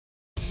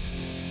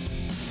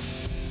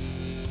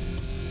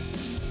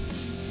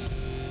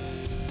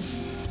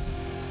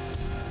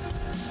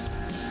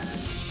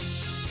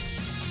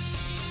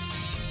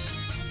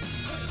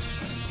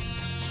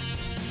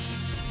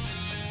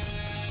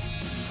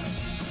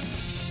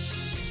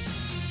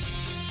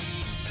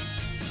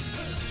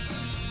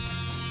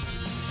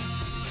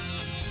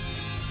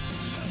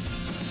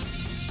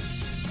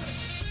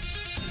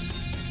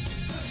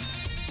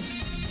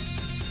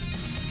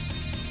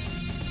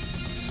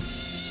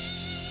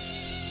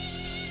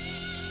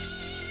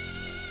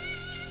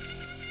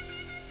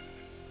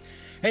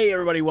Hey,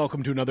 everybody,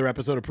 welcome to another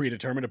episode of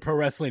Predetermined, a pro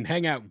wrestling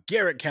hangout.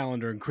 Garrett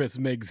Calendar and Chris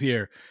Miggs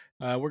here.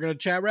 We're going to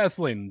chat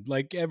wrestling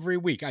like every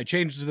week. I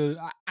changed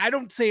I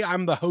don't say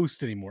I'm the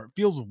host anymore. It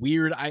feels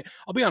weird.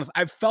 I'll be honest,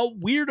 I've felt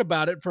weird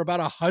about it for about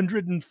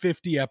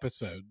 150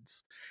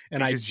 episodes,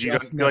 and I Because you don't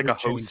just feel like never a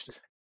changed it.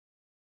 host?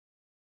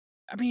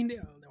 I mean,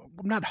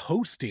 I'm not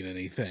hosting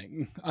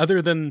anything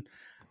other than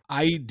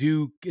I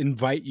do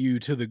invite you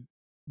to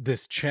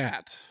this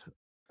chat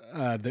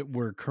that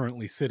we're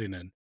currently sitting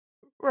in.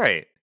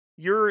 Right.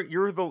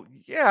 You're the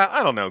yeah,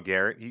 I don't know,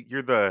 Garrett.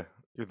 You're the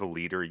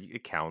leader.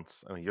 It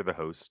counts. I mean, you're the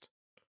host.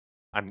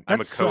 I'm That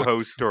a sucks.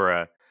 co-host or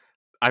a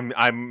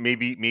I'm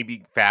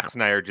maybe Fax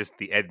and I are just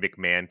the Ed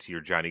McMahon to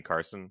your Johnny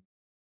Carson.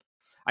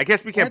 I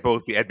guess we can't That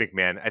both be Ed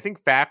McMahon. I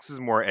think Fax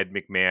is more Ed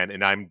McMahon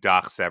and I'm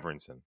Doc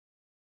Severinsen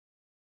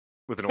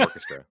with an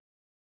orchestra.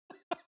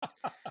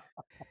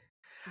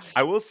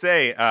 I will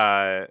say,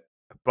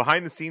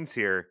 behind the scenes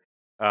here,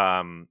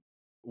 um,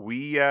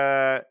 we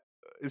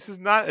this is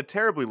not a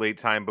terribly late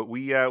time, but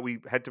we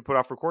had to put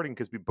off recording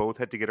because we both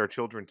had to get our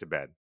children to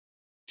bed.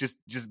 Just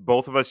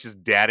both of us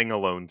just dadding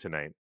alone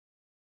tonight.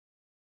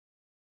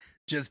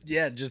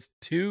 just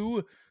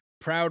two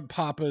proud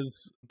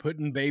papas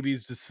putting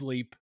babies to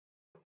sleep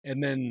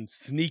and then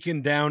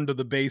sneaking down to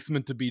the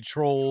basement to be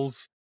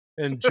trolls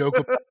and joke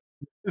about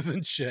this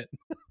and shit.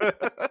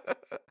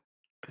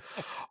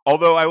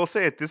 Although I will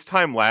say at this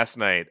time last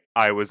night,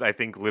 I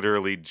think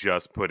literally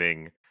just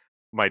putting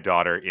my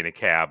daughter in a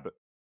cab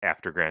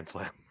after Grand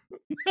Slam.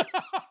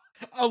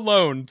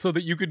 Alone so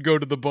that you could go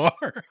to the bar.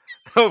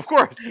 Of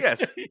course,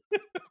 yes.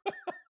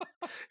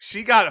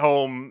 She got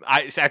home.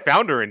 I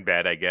found her in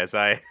bed, I guess.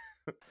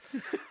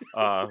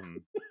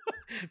 Um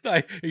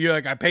You're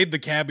like, I paid the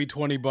cabbie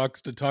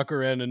 $20 to tuck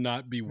her in and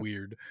not be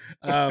weird.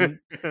 Um,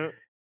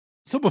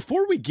 so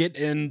before we get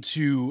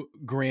into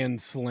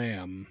Grand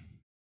Slam,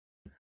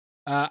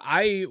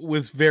 I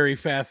was very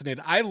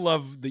fascinated. I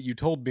love that you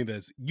told me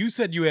this. You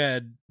said you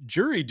had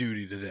jury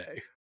duty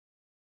today.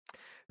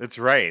 That's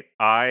right.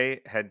 I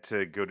had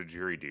to go to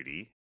jury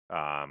duty.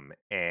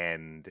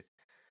 And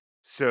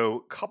so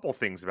couple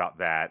things about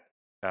that.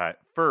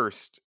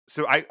 First,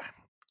 it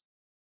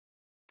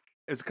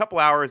was a couple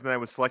hours and then I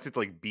was selected to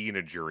like be in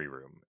a jury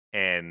room.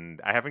 And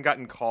I haven't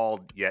gotten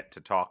called yet to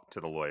talk to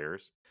the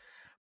lawyers,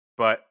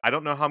 but I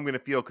don't know how I'm gonna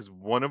feel because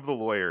one of the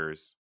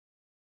lawyers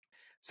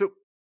so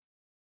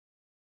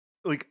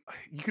like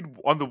you could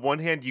on the one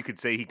hand you could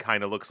say he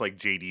kind of looks like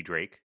JD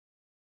Drake.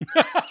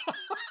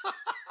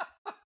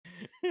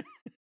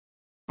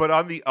 But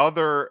on the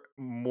other,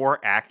 more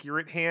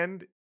accurate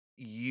hand,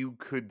 you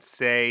could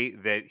say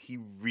that he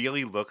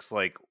really looks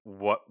like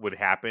what would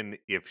happen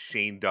if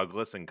Shane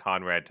Douglas and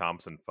Conrad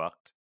Thompson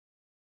fucked.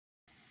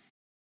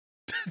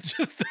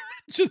 just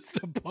just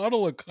a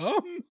bottle of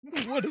cum?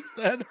 What is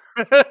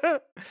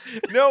that?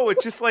 No,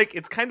 it's just like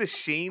it's kind of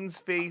Shane's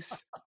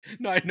face,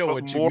 No, I know but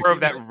what you more of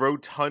mean. that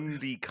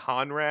rotundy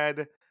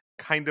Conrad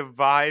kind of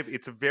vibe.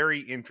 It's very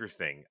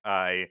interesting.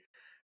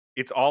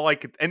 It's all I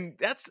could, and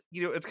that's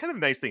it's kind of a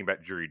nice thing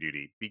about jury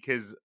duty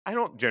because I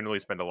don't generally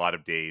spend a lot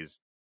of days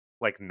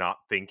like not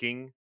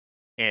thinking,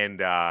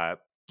 and I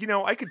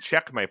could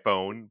check my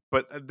phone,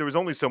 but there was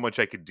only so much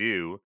I could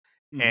do,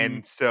 Mhm.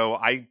 and so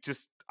I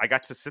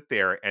got to sit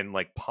there and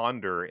like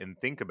ponder and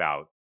think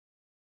about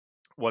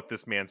what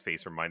this man's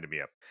face reminded me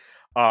of.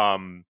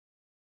 Um,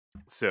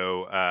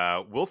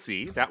 so we'll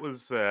see. That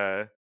was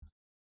that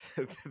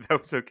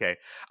was okay.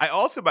 I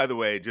also, by the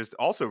way, just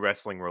also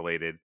wrestling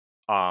related.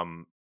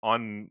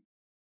 On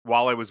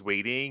while I was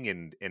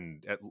waiting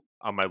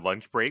on my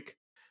lunch break,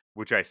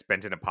 which I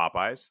spent in a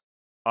Popeyes,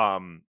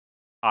 um,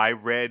 I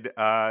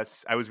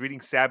was reading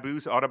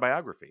Sabu's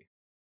autobiography.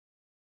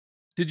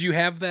 Did you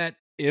have that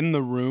in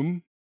the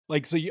room?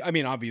 Like, so you I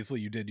mean,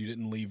 obviously you did, you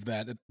didn't leave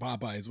that at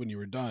Popeyes when you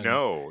were done.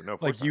 No, no,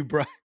 of Like, course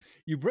not.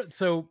 you brought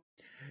so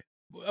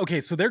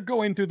okay, so they're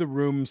going through the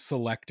room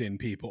selecting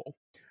people.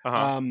 Uh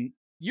huh.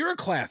 You're a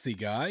classy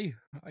guy.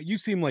 You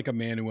seem like a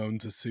man who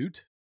owns a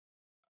suit.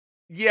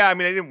 Yeah, I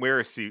mean, I didn't wear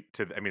a suit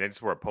I mean, I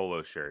just wore a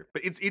polo shirt,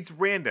 but it's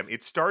random.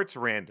 It starts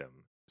random.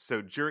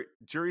 So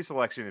jury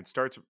selection, it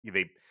starts.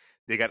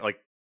 They got like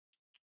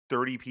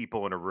 30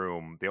 people in a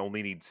room. They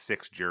only need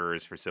 6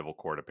 jurors for civil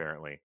court,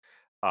 apparently.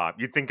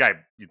 You'd think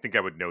I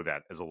would know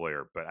that as a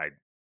lawyer, but I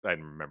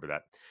didn't remember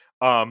that.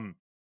 Um,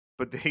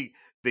 but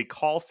they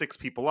call 6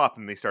 people up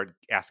and they start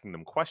asking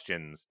them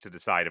questions to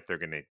decide if they're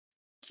going to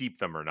keep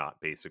them or not.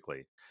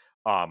 Basically,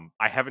 I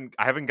haven't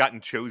gotten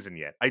chosen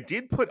yet. I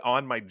did put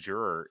on my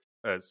juror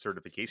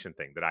certification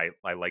thing that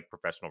I like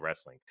professional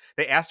wrestling.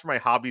 They asked for my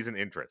hobbies and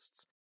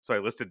interests, so I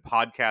listed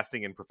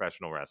podcasting and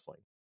professional wrestling.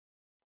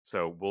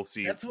 So we'll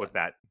see That's what what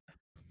that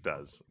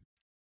does.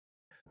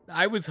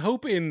 I was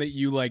hoping that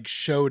you like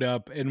showed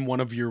up in one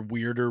of your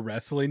weirder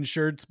wrestling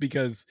shirts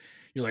because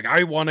you're like,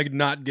 I want to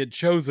not get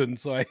chosen,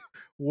 so I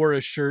wore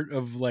a shirt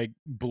of like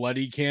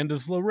bloody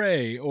Candice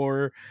LeRae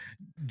or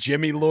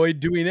Jimmy Lloyd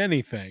doing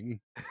anything.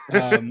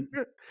 Um,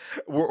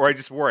 Or I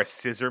just wore a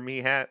scissor me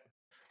hat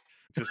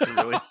just to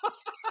really.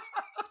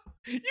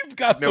 You've Just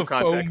got no the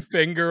foam context.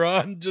 finger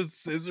on,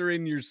 just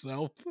scissoring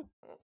yourself.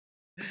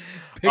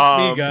 Pick me,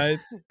 Um, guys.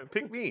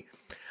 pick me.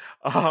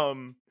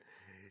 Um,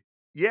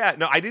 yeah,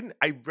 no, I didn't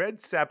read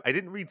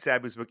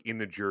Sabu's book in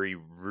the jury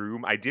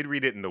room. I did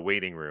read it in the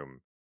waiting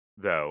room,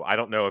 though. I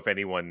don't know if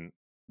anyone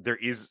there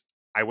is.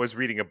 I was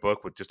reading a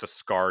book with just a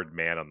scarred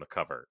man on the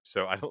cover,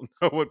 so I don't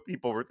know what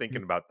people were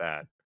thinking about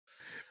that.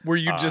 Were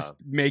you Uh, just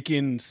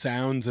making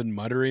sounds and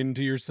muttering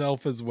to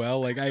yourself as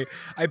well? Like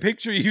I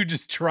picture you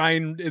just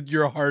trying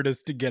your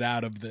hardest to get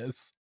out of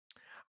this.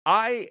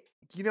 I,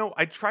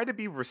 I try to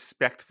be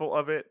respectful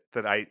of it.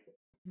 That I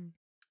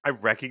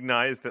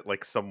recognize that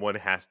like someone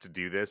has to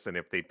do this, and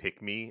if they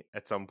pick me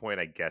at some point,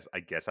 I guess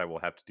I will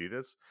have to do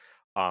this.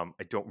 I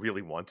don't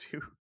really want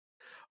to,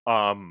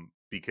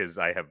 because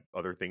I have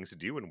other things to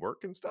do and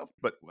work and stuff.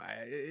 But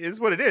it is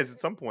what it is. At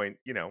some point,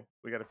 we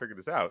got to figure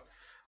this out.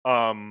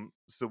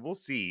 So we'll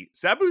see.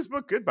 Sabu's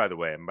book, good by the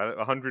way. I'm about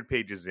 100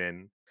 pages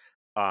in.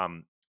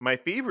 My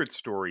favorite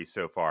story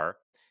so far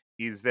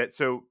is that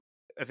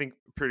I think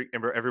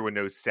everyone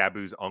knows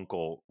Sabu's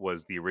uncle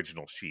was the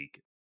original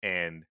Sheik,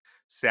 and Mhm.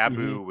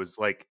 Sabu was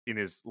like in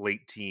his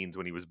late teens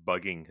when he was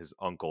bugging his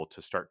uncle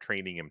to start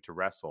training him to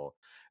wrestle,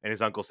 and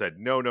his uncle said,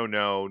 "No, no,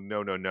 no,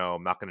 no, no, no,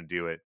 I'm not going to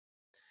do it."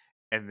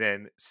 And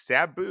then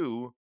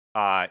Sabu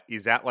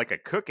is at like a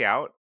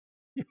cookout,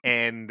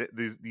 and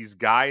these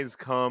guys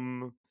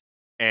come,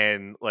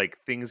 and like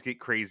things get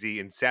crazy,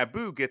 and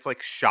Sabu gets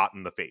like shot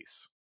in the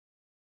face.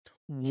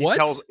 He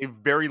tells What? a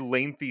very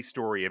lengthy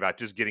story about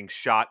just getting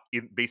shot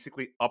in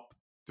basically up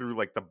through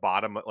like the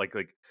bottom, like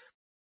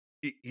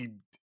he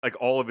like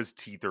all of his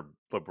teeth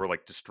were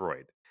like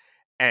destroyed.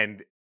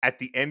 And at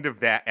the end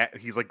of that,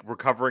 he's like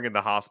recovering in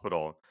the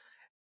hospital,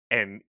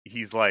 and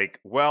he's like,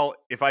 "Well,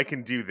 if I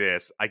can do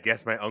this, I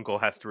guess my uncle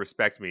has to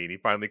respect me." And he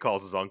finally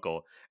calls his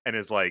uncle and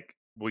is like,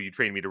 "Will you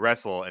train me to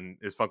wrestle?" And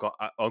his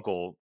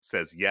uncle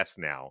says yes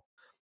now.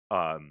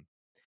 Um,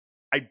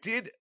 I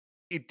did.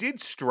 It did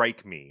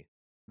strike me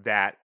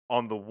that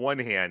on the one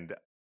hand,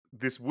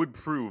 this would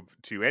prove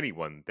to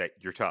anyone that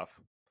you're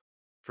tough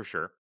for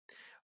sure.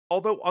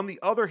 Although on the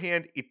other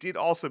hand, it did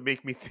also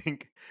make me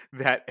think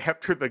that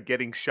after the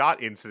getting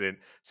shot incident,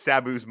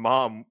 Sabu's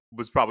mom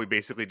was probably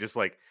basically just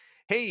like,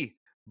 "Hey,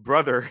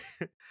 brother,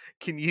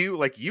 can you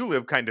like you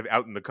live kind of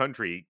out in the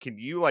country? Can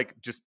you like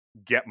just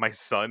get my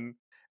son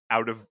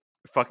out of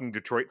fucking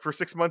Detroit for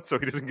 6 months so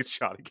he doesn't get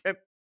shot again?"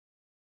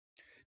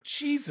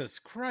 Jesus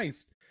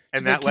Christ.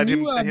 And She's like, that "Can led him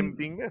you to him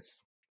being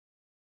this.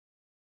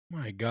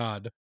 my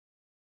god."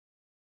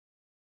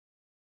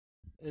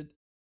 It,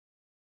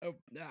 oh,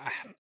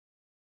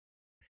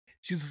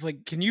 she's just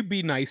like, "Can you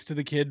be nice to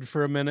the kid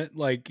for a minute?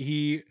 Like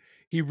he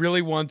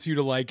really wants you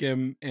to like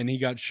him and he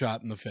got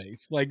shot in the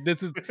face. Like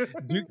this is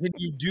can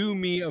you do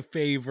me a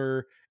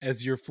favor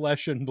as your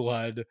flesh and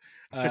blood?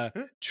 Uh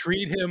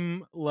treat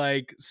him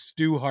like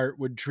Stu Hart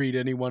would treat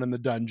anyone in the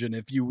dungeon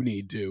if you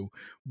need to,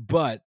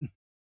 but Well,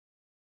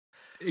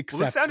 this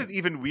accept sounded it."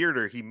 even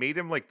weirder. He made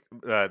him like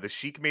the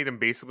Sheik made him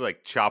basically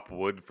like chop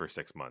wood for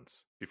 6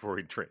 months before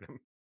he'd train him.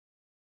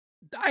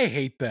 I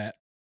hate that.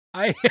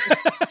 I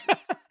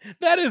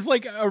that is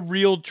like a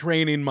real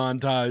training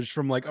montage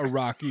from like a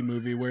Rocky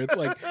movie where it's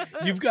like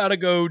you've got to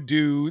go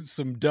do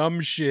some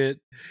dumb shit,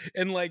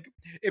 and like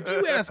if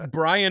you ask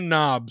Brian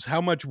Knobs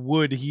how much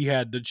wood he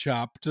had to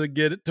chop to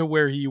get it to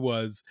where he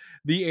was,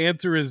 the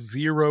answer is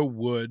zero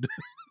wood.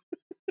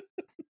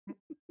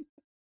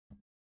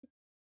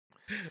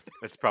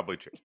 That's probably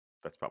true.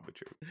 That's probably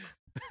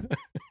true.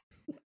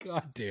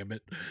 God damn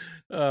it.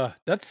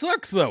 That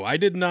sucks though. I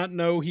did not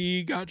know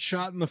he got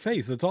shot in the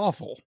face. That's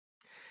awful.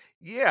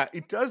 Yeah,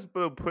 it does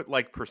put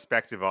like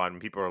perspective on when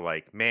people are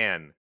like,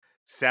 "Man,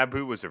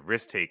 Sabu was a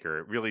risk taker.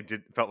 It really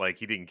did felt like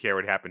he didn't care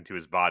what happened to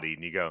his body."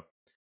 And you go,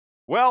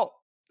 "Well,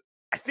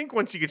 I think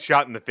once you get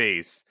shot in the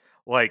face,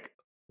 like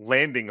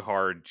landing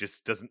hard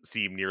just doesn't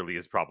seem nearly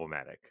as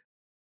problematic."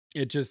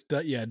 It just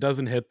yeah, it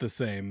doesn't hit the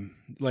same.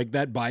 Like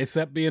that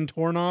bicep being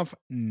torn off,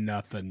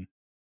 nothing.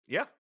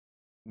 Yeah,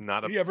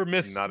 not a You ever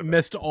not a bit.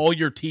 missed all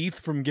your teeth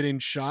from getting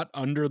shot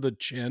under the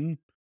chin?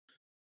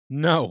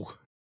 No.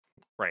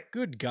 Right.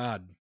 Good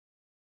God.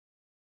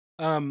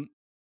 Um,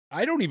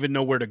 I don't even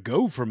know where to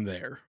go from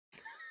there.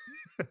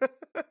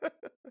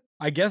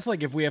 I guess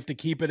like if we have to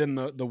keep it in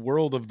the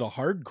world of the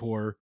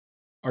hardcore,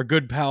 our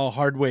good pal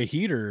Hardway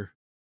Heater,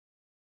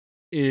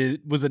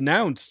 it was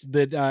announced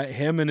that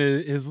him and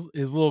his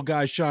little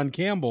guy Sean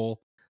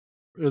Campbell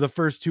are the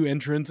first two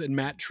entrants in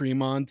Matt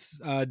Tremont's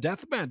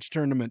deathmatch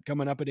tournament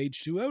coming up at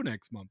H2O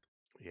next month.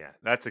 Yeah,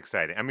 that's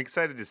exciting. I'm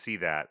excited to see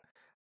that.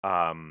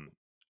 Um,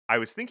 I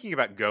was thinking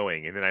about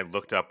going, and then I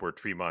looked up where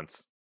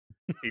Tremont's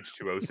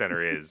H2O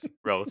Center is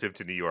relative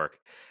to New York,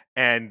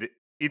 and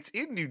it's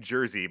in New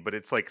Jersey, but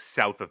it's like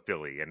south of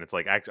Philly, and it's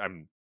like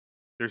I'm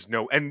there's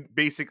no and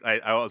basic.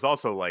 I was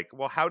also like,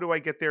 well, how do I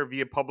get there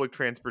via public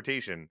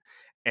transportation?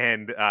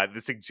 And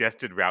the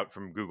suggested route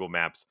from Google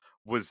Maps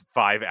was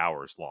 5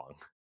 hours long.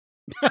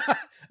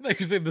 Like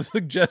you said, the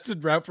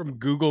suggested route from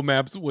Google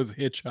Maps was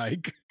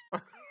hitchhike.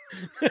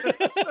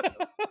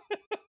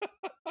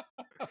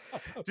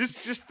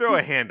 Just throw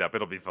a hand up,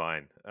 it'll be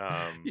fine.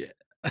 Yeah.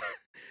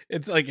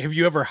 It's like, have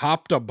you ever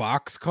hopped a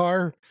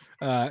boxcar?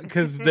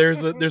 Because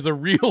there's a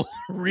real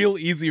real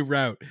easy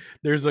route.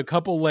 There's a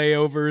couple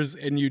layovers,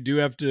 and you do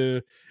have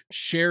to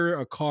share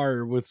a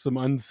car with some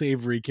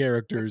unsavory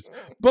characters,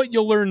 but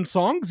you'll learn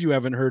songs you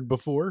haven't heard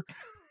before.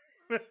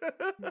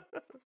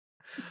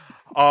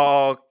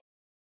 Oh,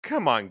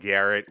 come on,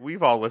 Garrett.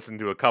 We've all listened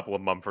to a couple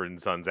of Mumford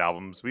and Sons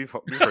albums. We've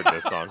heard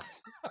those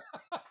songs.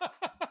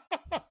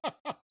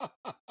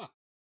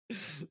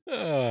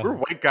 We're Uh,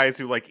 white guys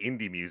who like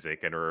indie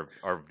music and are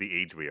of the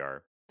age we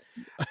are.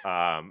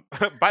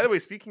 By the way,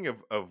 speaking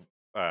of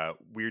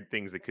weird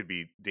things that could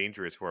be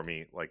dangerous for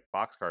me, like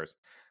boxcars,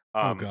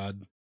 oh um,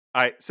 God.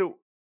 so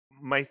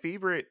my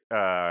favorite,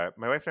 my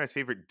wife and I's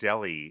favorite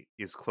deli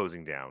is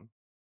closing down.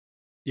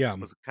 Yeah.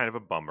 Was kind of a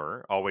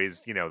bummer.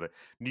 Always, the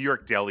New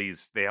York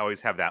delis, they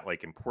always have that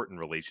like important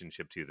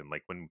relationship to them.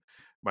 Like when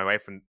my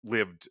wife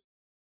lived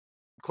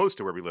close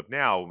to where we live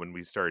now, when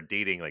we started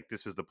dating, like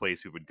this was the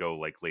place we would go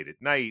like late at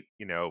night,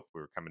 if we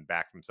were coming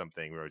back from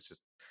something, where it's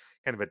just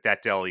kind of at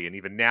that deli. And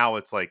even now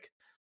it's like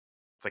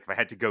if I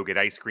had to go get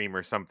ice cream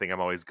or something, I'm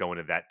always going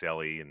to that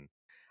deli, and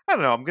I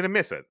don't know, I'm gonna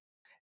miss it.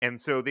 And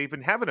so they've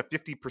been having a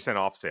 50%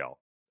 off sale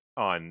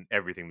on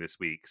everything this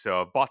week. So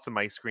I've bought some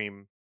ice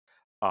cream.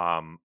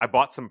 I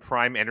bought some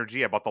Prime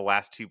Energy. I bought the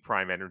last two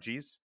Prime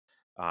Energies.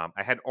 I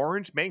had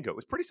orange mango. It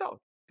was pretty solid.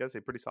 Gotta say,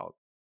 pretty solid.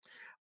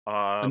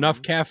 Enough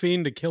Um,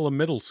 caffeine to kill a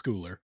middle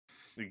schooler.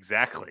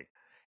 exactly,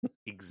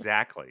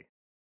 exactly,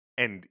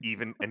 and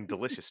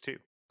delicious too.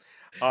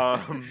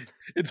 Um,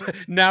 It's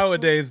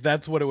nowadays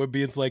that's what it would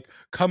be. It's like,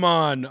 come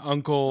on,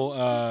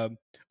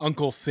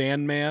 Uncle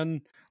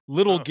Sandman.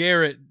 Little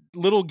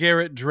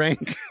Garrett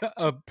drank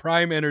a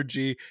Prime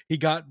Energy. He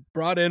got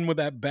brought in with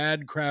that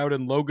bad crowd,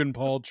 and Logan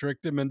Paul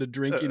tricked him into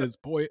drinking his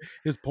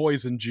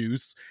poison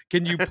juice.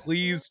 Can you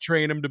please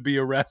train him to be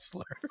a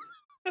wrestler?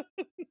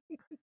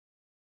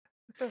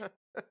 all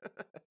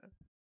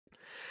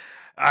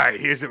right,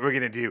 here's what we're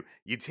gonna do.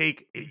 You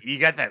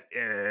got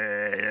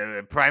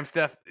that Prime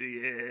stuff.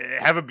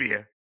 Have a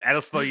beer.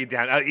 That'll slow you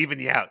down. I'll even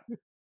you out.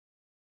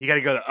 You got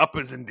to go to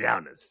uppers and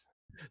downers.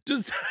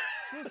 Just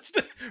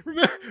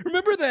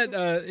remember that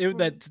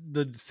that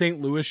the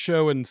St. Louis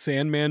show and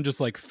Sandman just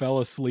like fell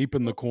asleep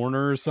in the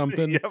corner or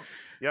something. Yep,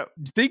 yep.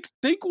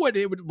 Think what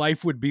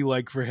life would be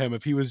like for him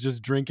if he was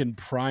just drinking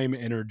Prime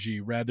Energy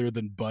rather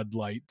than Bud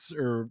Lights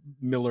or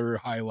Miller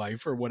High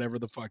Life or whatever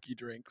the fuck he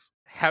drinks.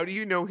 How do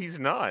you know he's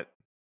not?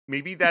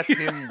 Maybe that's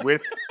him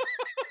with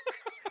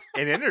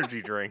an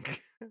energy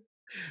drink.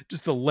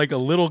 Just like a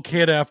little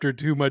kid after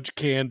too much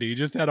candy,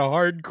 just had a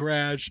hard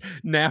crash,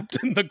 napped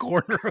in the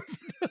corner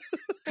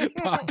of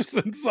Pops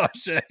and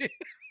Sachet.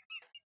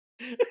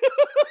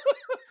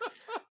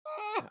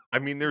 I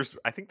mean,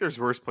 I think there's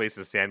worse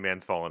places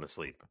Sandman's fallen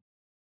asleep.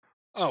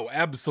 Oh,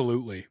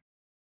 absolutely.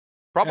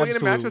 Probably in a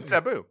match with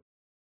Absolutely. Sabu.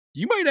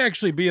 You might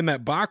actually be in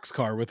that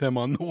boxcar with him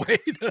on the way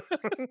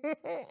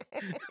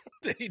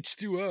to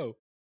H2O.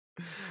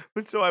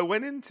 But so I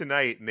went in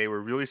tonight and they were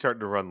really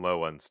starting to run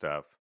low on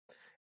stuff.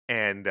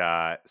 And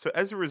so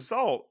as a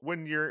result,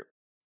 when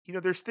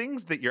there's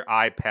things that your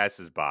eye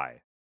passes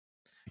by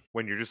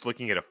when you're just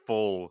looking at a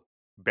full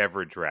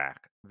beverage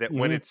rack that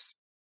when Mhm. it's,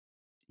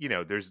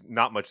 there's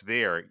not much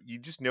there, you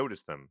just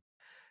notice them.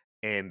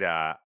 And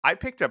I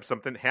picked up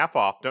something half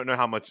off. Don't know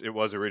how much it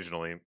was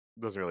originally.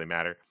 Doesn't really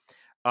matter.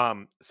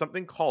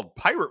 Something called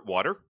Pirate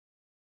Water.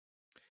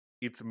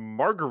 It's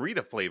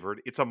margarita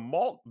flavored. It's a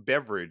malt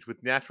beverage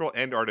with natural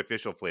and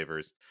artificial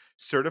flavors,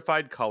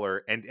 certified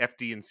color, and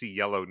FD&C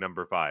yellow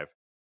 #5.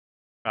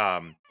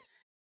 Um,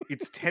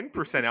 it's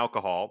 10%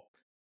 alcohol.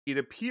 It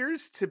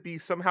appears to be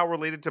somehow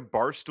related to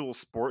Barstool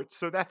Sports,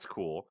 so that's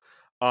cool.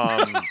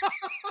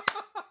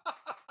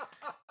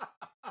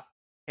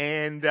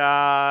 And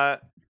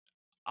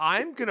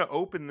I'm gonna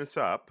open this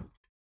up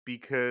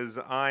because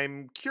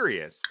I'm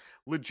curious.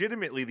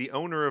 Legitimately, the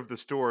owner of the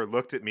store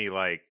looked at me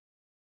like,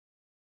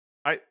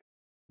 I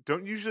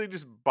don't usually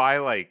just buy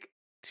like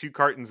 2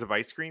 cartons of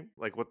ice cream.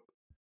 Like,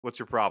 what's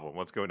your problem?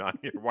 What's going on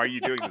here? Why are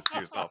you doing this to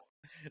yourself?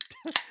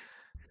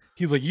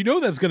 He's like,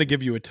 that's going to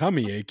give you a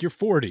tummy ache. You're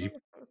 40.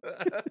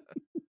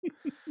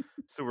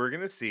 So we're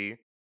gonna see.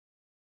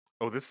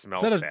 Oh, this Is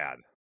smells that a bad.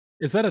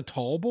 is that a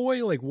tall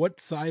boy? Like, what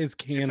size It's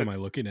can a am I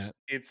looking at?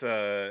 it's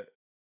a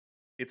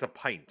it's a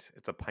pint.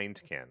 It's a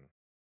pint can.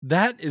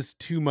 That is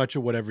too much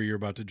of whatever you're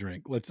about to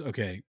drink.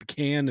 Okay. The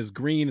can is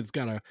green. It's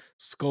got a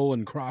skull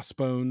and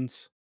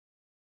crossbones.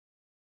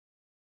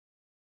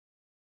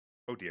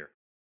 Oh dear.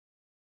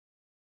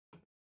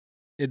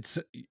 It's,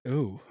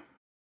 oh,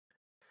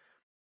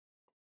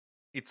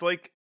 It's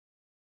like,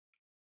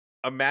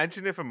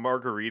 imagine if a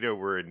margarita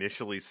were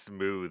initially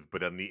smooth,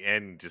 but on the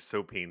end just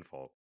so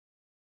painful.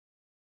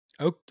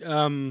 oh,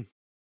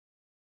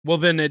 well,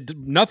 then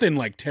nothing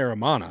like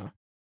Terramana.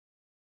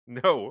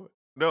 No,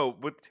 no,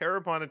 with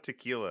Terramana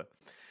tequila,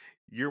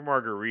 your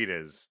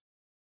margaritas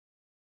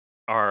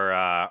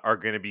are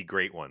going to be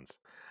great ones.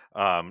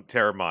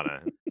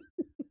 Terramana.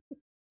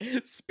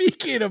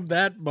 Speaking of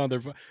that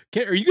motherfucker,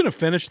 are you going to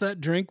finish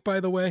that drink, by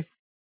the way?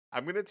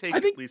 I'm gonna I take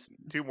at think least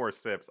 2 more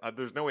sips.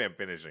 There's no way I'm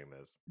finishing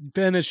this.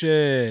 finish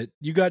it.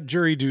 You got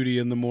jury duty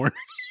in the morning.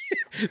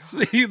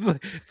 See,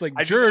 it's like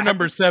I just juror have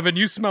number to 7.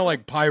 You smell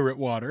like pirate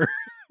water.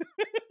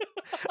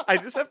 I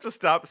just have to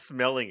stop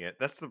smelling it.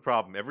 That's the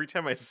problem. Every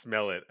time I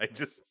smell it, I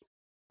just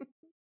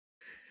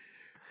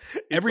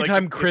Every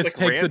time it's Chris like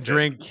takes a rancid.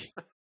 drink,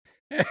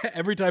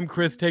 every time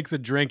Chris takes a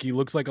drink, he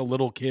looks like a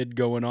little kid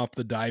going off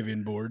the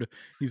diving board.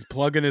 He's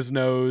plugging his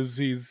nose.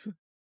 He's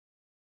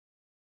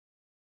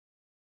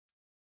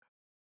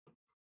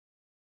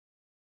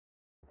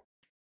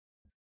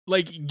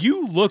like,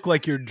 you look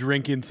like you're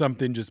drinking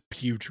something just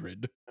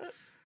putrid.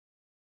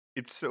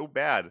 It's so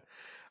bad.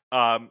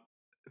 Um,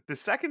 the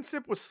second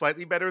sip was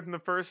slightly better than the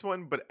first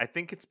one, but I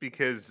think it's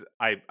because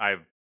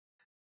I've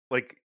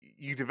like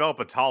you develop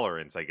a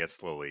tolerance, I guess,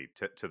 slowly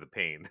to the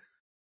pain.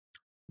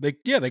 They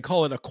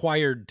call it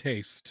acquired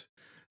taste.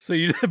 So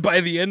you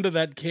by the end of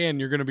that can,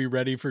 you're gonna be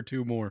ready for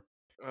 2 more.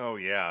 Oh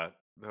yeah.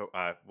 No,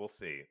 we'll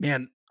see.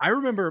 Man, I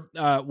remember,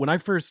 when I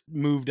first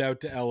moved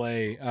out to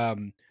LA,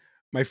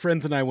 my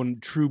friends and I, when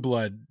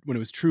it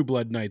was True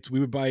Blood nights, we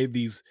would buy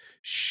these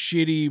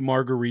shitty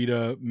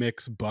margarita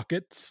mix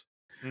buckets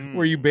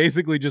where you Mm.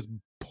 basically just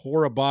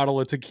pour a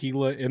bottle of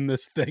tequila in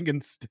this thing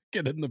and stick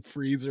it in the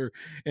freezer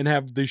and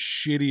have the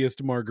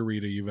shittiest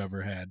margarita you've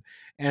ever had.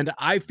 And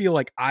I feel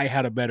like I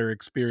had a better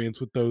experience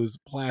with those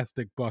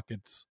plastic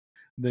buckets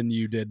than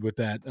you did with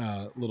that,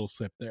 little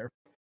sip there.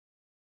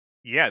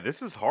 Yeah,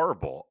 this is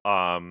horrible.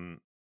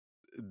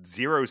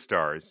 0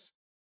 stars.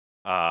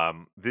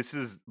 This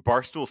is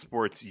Barstool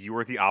Sports. You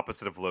are the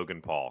opposite of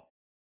Logan Paul.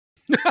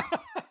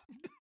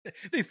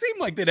 They seem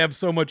like they'd have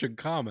so much in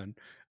common.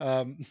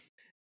 Um,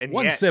 And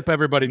One yet sip,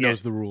 everybody and yet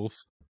knows the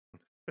rules.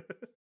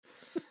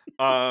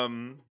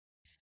 um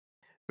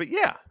but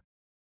yeah.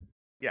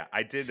 Yeah,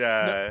 I did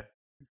No,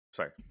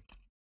 sorry.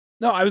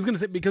 no, I was going to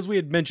say, because we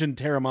had mentioned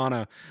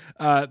Terramana,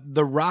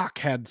 The Rock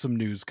had some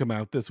news come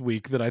out this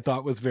week that I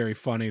thought was very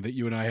funny that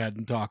you and I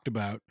hadn't talked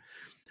about,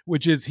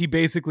 which is he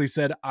basically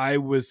said, I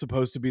was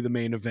supposed to be the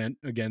main event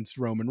against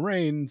Roman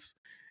Reigns,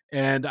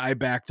 and I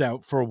backed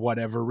out for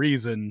whatever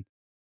reason.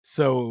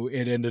 So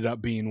it ended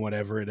up being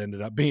whatever it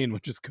ended up being,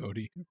 which is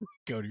Cody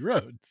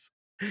Rhodes.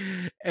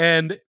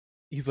 And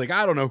he's like,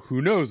 I don't know,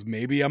 who knows?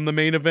 Maybe I'm the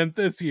main event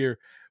this year,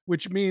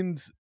 which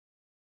means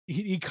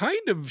he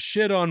kind of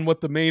shit on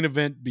what the main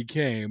event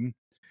became,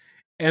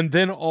 and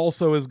then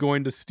also is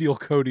going to steal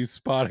Cody's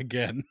spot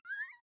again.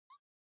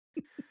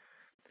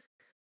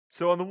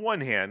 So on the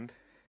one hand,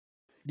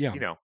 Yeah. you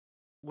know,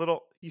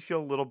 little you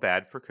feel a little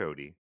bad for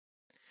Cody.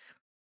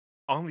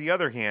 On the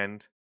other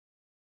hand,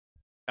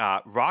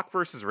 Rock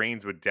versus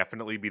Reigns would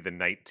definitely be the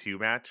night 2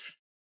 match.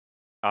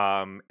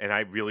 And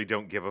I really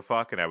don't give a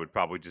fuck. And I would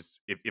probably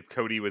just if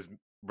Cody was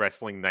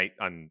wrestling night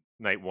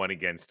 1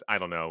 against, I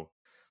don't know,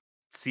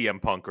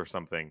 CM Punk or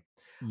something,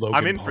 I'm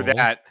Logan in for Paul.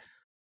 that.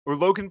 Or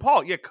Logan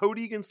Paul. Yeah,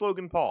 Cody against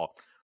Logan Paul.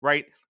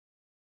 Right?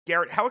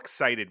 Garrett, how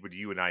excited would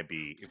you and I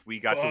be if we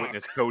got to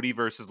witness Fuck. Cody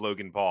versus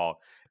Logan Paul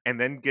and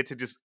then get to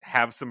just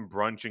have some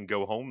brunch and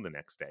go home the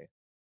next day?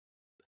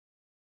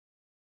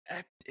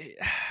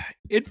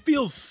 It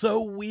feels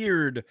so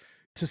weird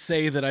to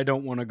say that I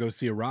don't want to go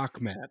see a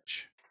Rock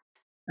match.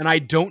 And I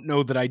don't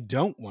know that I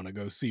don't want to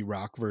go see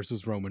Rock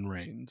versus Roman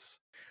Reigns.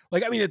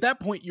 Like, I mean, at that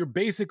point, you're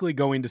basically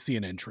going to see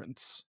an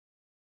entrance.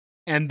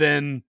 And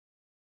then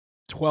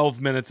 12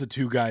 minutes of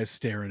two guys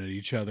staring at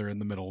each other in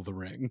the middle of the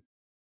ring.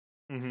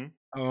 Hmm.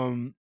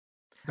 Um,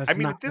 I that's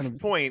mean, not at this gonna.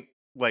 point,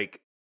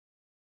 like,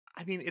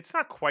 I mean, it's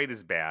not quite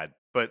as bad,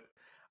 but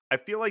I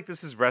feel like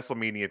this is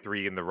WrestleMania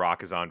 3 and The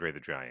Rock is Andre the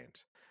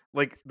Giant.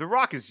 Like, The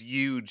Rock is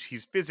huge.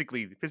 He's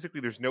physically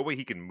there's no way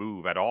he can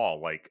move at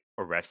all like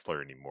a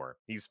wrestler anymore.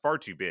 He's far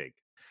too big.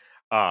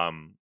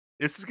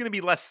 This is going to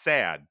be less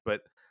sad,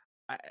 but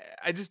I,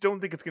 I just don't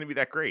think it's going to be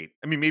that great.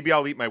 I mean, maybe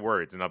I'll eat my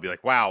words and I'll be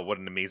like, "Wow, what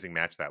an amazing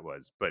match that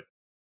was." But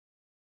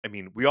I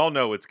mean, we all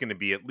know it's going to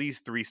be at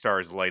least 3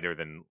 stars lighter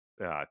than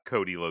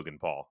Cody Logan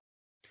Paul.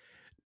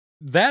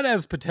 That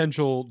has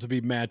potential to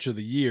be match of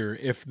the year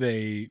if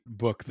they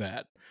book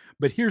that.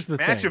 But here's the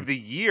Match of thing. the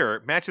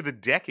year, match of the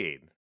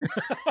decade.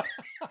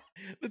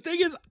 The thing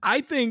is,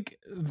 I think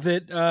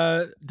that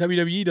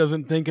WWE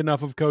doesn't think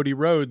enough of Cody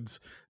Rhodes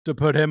to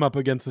put him up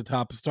against a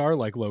top star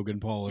like Logan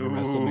Paul in a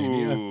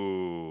WrestleMania.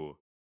 Ooh,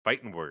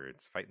 fighting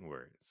words, fighting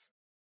words.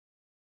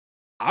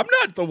 I'm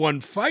not the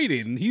one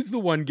fighting. He's the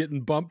one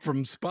getting bumped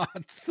from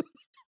spots.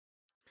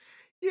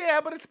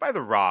 Yeah, but it's by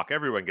The Rock.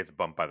 Everyone gets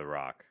bumped by The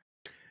Rock.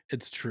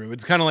 It's true.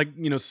 It's kind of like,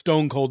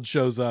 Stone Cold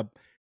shows up.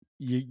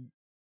 You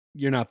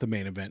you're not the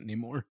main event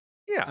anymore.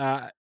 Yeah,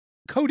 Uh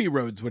Cody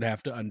Rhodes would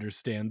have to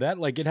understand that.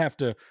 Like, it'd have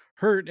to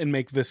hurt and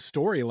make this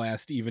story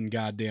last even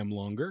goddamn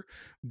longer.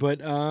 But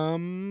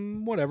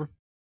whatever.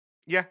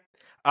 yeah.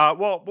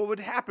 Well, what would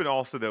happen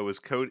also though is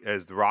Cody,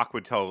 as The Rock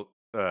would tell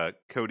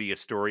Cody a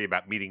story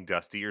about meeting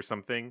Dusty or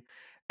something,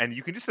 and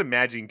you can just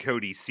imagine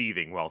Cody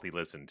seething while he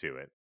listened to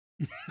it.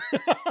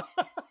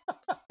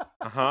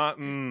 Uh huh.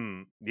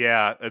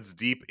 Yeah, that's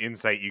deep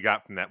insight you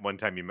got from that one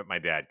time you met my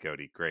dad,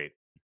 Cody. Great.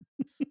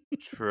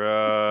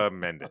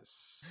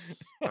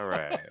 Tremendous. All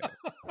right.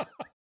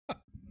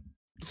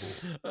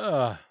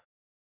 uh,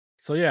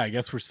 so yeah, I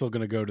guess we're still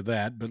gonna go to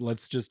that, but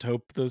let's just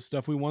hope the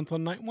stuff we want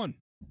on night one.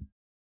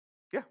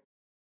 Yeah.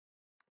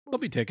 We'll There'll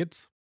see. be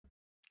tickets.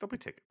 There'll be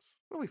tickets.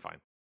 We'll be fine.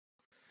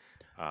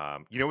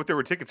 You know what there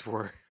were tickets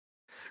for?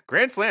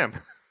 Grand Slam.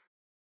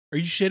 Are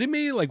you shitting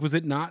me? Like, was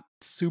it not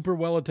super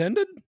well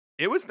attended?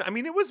 It was. I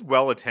mean, it was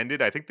well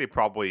attended. I think they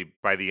probably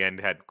by the end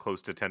had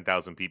close to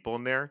 10,000 people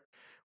in there,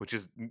 which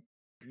is you're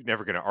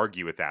never going to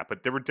argue with that.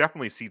 But there were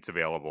definitely seats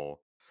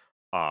available.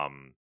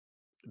 Um,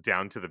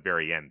 Down to the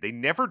very end. They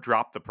never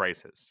dropped the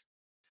prices.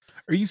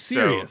 Are you So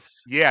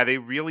serious? yeah, they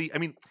really. I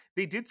mean,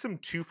 they did some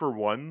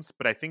 2-for-1s,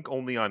 but I think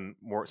only on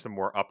some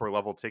more upper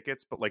level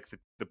tickets. But like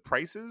the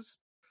prices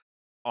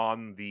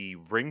on the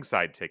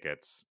ringside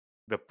tickets,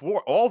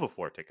 all the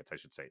floor tickets, I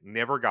should say,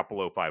 never got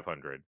below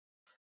 500.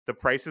 The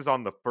prices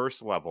on the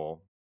first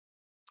level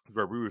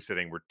where we were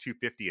sitting were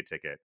 250 a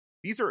ticket.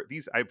 These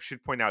I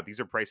should point out, these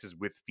are prices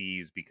with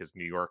fees because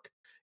New York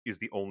is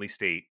the only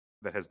state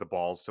that has the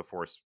balls to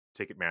force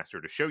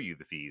Ticketmaster to show you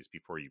the fees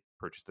before you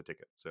purchase the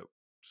ticket. So,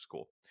 which is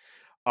cool.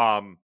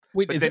 Um,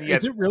 Wait, but then yeah,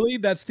 is it really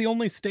that's the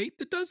only state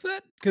that does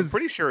that? I'm Because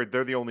pretty sure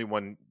they're the only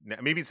one.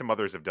 Maybe some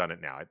others have done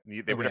it now.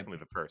 They were okay, definitely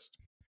the first.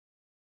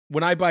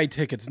 when I buy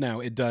tickets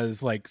now, it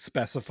does like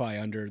specify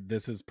under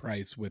this is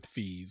price with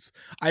fees.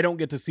 I don't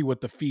get to see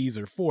what the fees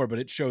are for, but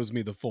it shows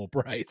me the full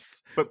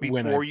price But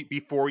when I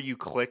before you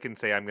click and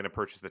say I'm going to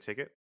purchase the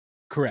ticket.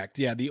 correct.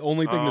 Yeah, the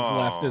only thing that's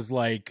left Oh, is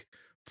like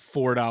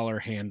 $4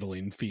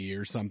 handling fee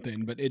or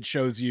something, but it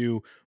shows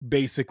you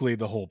basically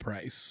the whole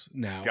price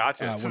now.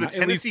 gotcha. So When the I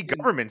at least Tennessee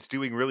government's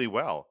doing really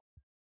well.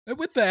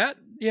 with that,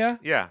 yeah.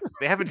 Yeah,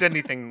 they haven't done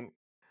anything.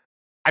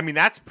 I mean,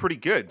 that's pretty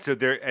good. So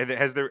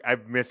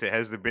I've missed it.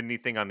 Has there been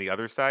anything on the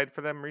other side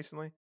for them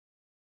recently?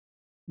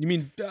 You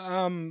mean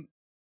hmm,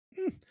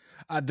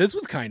 this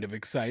was kind of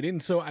exciting.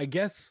 So I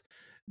guess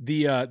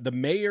the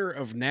mayor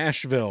of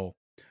Nashville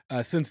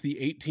since the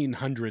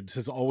 1800s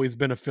has always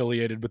been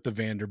affiliated with the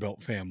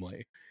Vanderbilt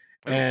family.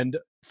 Oh, And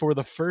for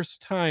the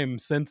first time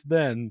since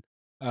then,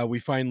 we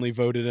finally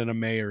voted in a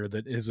mayor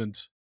that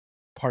isn't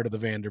part of the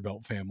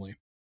Vanderbilt family.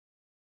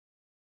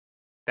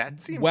 that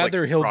seems like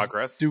Whether he'll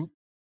progress. do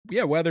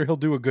yeah, whether he'll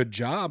do a good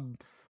job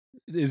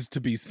is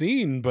to be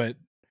seen, but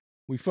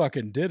we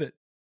fucking did it.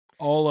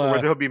 All Or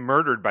whether he'll be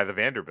murdered by the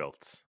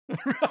Vanderbilts.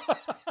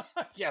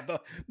 yeah,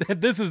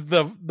 this is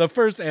the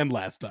first and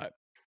last time.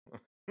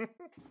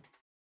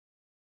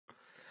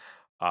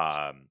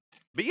 um,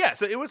 but yeah,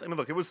 so it was. I mean,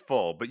 look, it was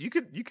full, but you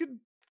could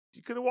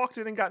have walked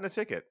in and gotten a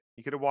ticket.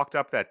 You could have walked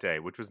up that day,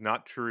 which was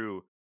not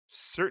true.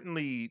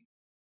 Certainly,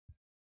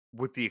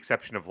 with the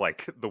exception of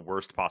like the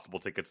worst possible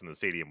tickets in the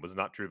stadium, was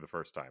not true the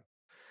first time.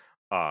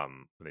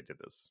 When they did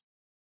this.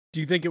 Do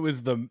you think it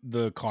was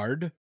the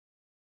card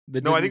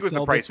that No, I didn't think it was the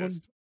sell this one?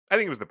 prices. I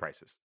think it was the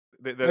prices.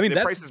 I mean, The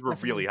that's prices were really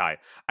definitely high.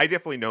 I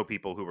definitely know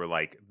people who were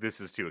like,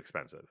 "This is too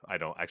expensive. I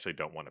don't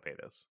want to pay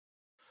this."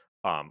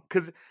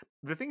 Because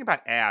the thing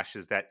about Ash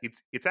is that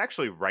it's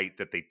actually right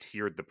that they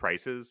tiered the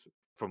prices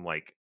from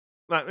like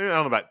I don't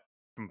know about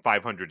from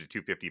 500 to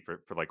 250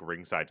 for like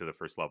ringside to the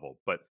first level,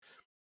 but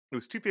it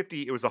was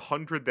 250. It was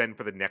 100 then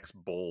for the next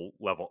bowl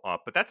level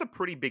up, but that's a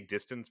pretty big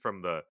distance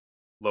from the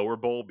lower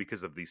bowl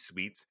because of these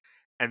suites.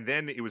 And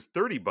then it was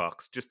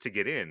 $30 just to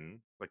get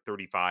in, like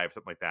 35,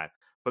 something like that.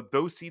 But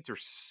those seats are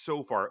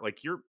so far, like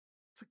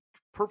it's a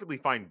perfectly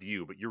fine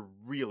view, but you're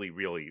really,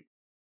 really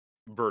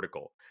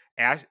vertical.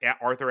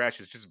 Arthur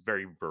Ashe is just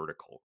very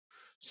vertical.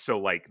 So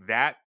like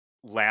that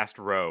last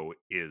row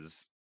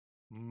is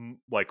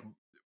like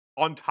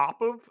on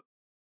top of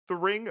the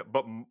ring,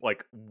 but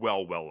like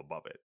well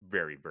above it,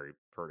 very very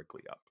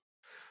vertically up.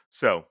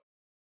 So,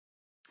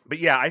 but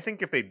yeah, I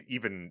think if they'd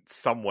even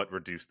somewhat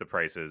reduced the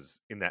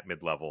prices in that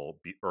mid level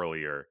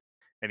earlier,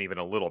 and even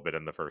a little bit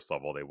in the first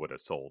level, they would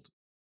have sold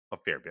a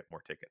fair bit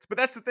more tickets. But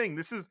that's the thing.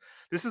 This is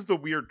the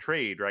weird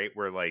trade, right?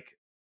 Where like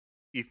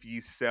if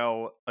you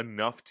sell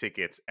enough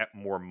tickets at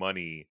more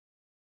money,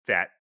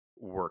 that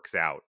works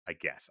out. I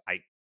guess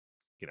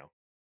you know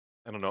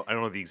I don't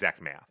know the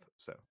exact math.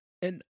 So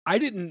and I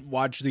didn't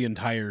watch the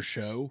entire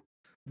show,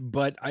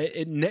 but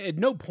at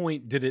no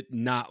point did it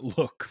not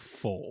look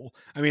full.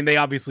 I mean, they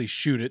obviously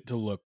shoot it to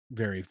look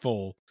very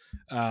full.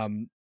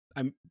 Um,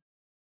 I'm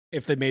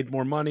if they made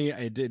more money,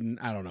 I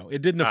don't know.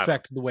 It didn't I don't know.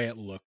 affect the way it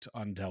looked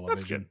on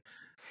That's good. television.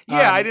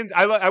 Yeah, I Um, didn't.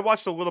 I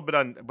watched a little bit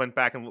on. Went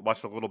back and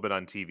watched a little bit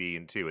on TV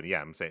and too. And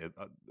yeah, I'm saying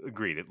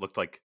agreed. It looked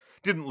like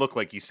didn't look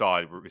like you saw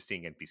it. We're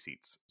seeing empty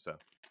seats. So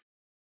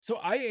so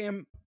I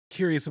am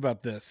curious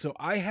about this. So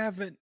I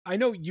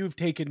know you've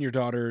taken your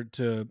daughter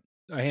to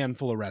a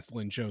handful of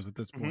wrestling shows at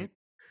this hmm point.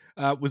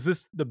 Was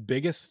this the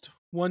biggest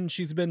one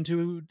she's been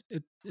to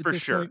at for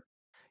this point? sure.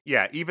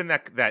 Yeah, even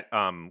that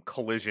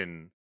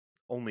collision,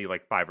 only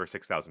like 5 or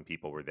 6 thousand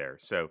people were there.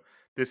 So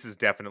this is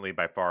definitely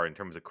by far in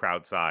terms of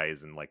crowd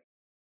size and like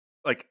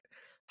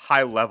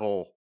high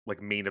level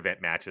like main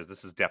event matches.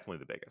 This is definitely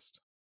the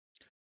biggest.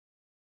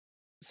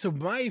 So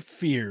my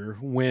fear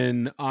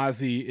when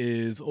Ozzy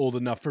is old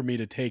enough for me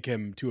to take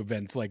him to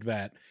events like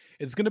that,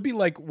 it's going to be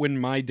like when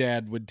my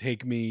dad would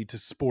take me to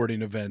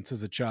sporting events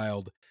as a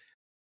child.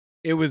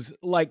 It was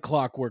like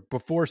clockwork.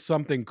 Before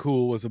something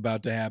cool was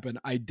about to happen,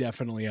 I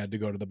definitely had to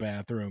go to the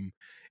bathroom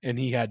and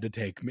he had to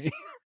take me.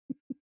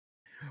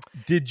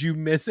 Did you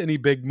miss any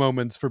big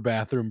moments for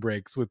bathroom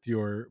breaks with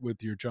your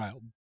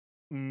child?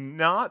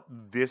 Not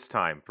this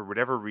time. For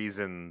whatever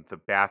reason, the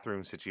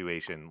bathroom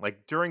situation,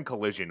 like during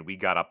Collision, we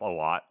got up a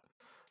lot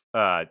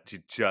to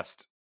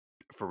just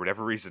for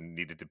whatever reason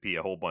needed to pee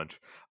a whole bunch.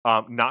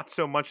 Not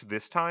so much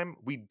this time.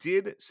 We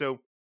did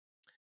so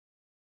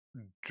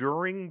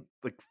during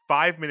like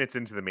 5 minutes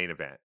into the main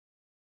event.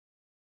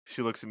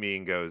 She looks at me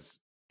and goes,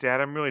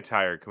 "Dad, I'm really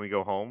tired. Can we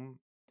go home?"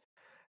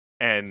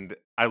 And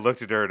I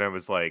looked at her and I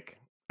was like,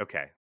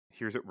 "Okay,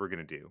 here's what we're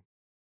going to do.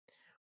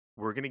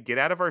 We're going to get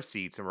out of our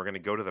seats and we're going to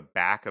go to the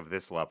back of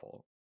this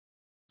level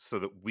so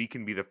that we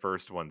can be the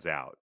first ones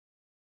out.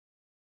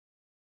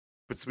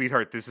 But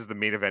sweetheart, this is the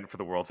main event for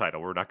the world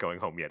title. We're not going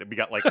home yet. And we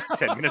got like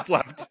 10 minutes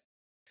left."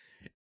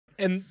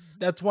 And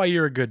that's why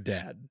you're a good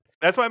dad.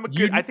 That's why I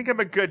You think I'm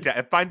a good dad.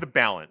 I find the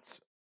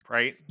balance,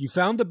 right? you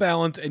found the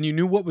balance and you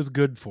knew what was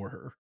good for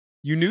her.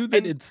 You knew that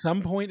And at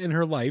some point in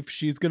her life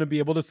she's going to be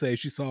able to say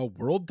she saw a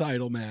world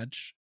title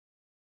match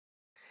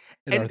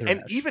at and Arthur and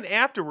Ashe. even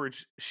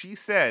afterwards, she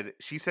said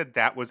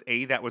that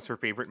was her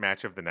favorite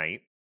match of the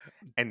night,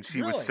 and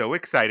she was Really? so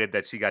excited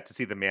that she got to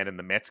see the man in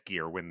the Mets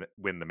gear win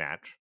the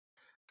match.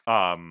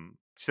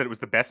 She said it was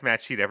the best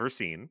match she'd ever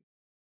seen.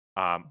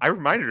 I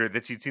reminded her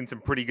that she'd seen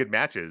some pretty good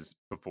matches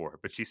before,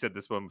 but she said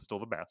this one was still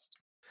the best.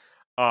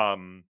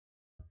 Um,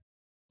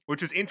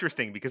 which was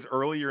interesting because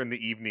earlier in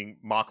the evening,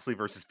 Moxley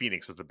versus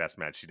Phoenix was the best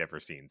match she'd ever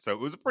seen. So it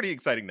was a pretty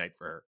exciting night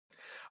for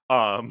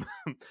her.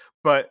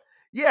 But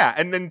yeah,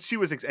 and then she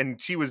was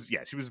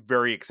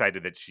very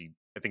excited that she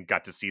I think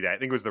got to see that. I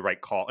think it was the right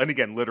call. And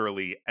again,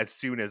 literally as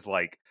soon as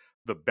like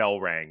the bell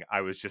rang,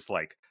 I was just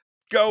like,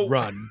 "Go,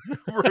 Run.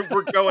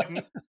 we're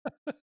going."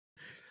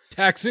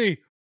 Taxi.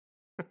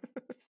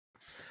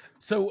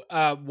 So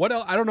what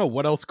else I don't know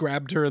what else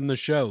grabbed her in the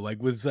show.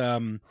 Like was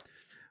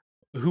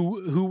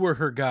who were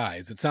her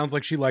guys? It sounds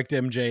like she liked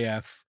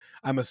MJF.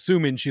 I'm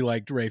assuming she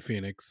liked Ray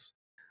Phoenix.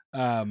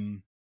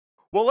 Um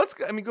Well,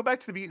 I mean, go back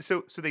to the beginning.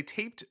 So they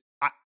taped.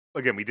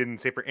 Again, we didn't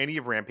say for any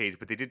of Rampage,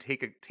 but they did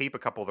tape a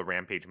couple of the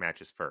Rampage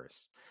matches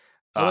first.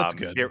 oh that's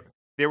good.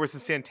 There was a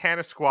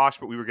Santana squash,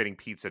 but we were getting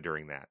pizza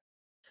during that.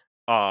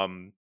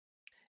 Um,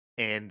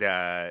 and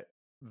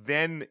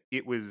then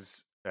it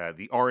was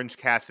the Orange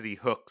Cassidy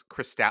Hook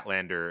Chris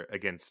Statlander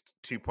against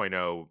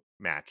 2.0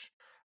 match.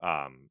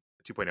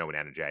 2.0 and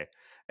Anna Jay.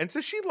 And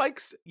so she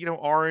likes,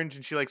 Orange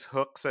and she likes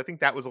Hook. So I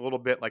think that was a little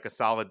bit like a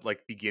solid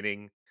like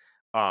beginning.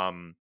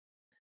 Um,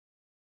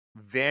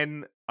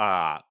 then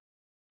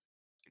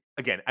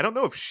again, I don't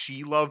know if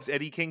she loves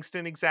Eddie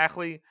Kingston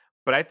exactly,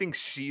 but I think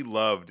she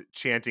loved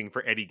chanting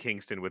for Eddie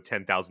Kingston with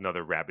 10,000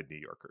 other rabid New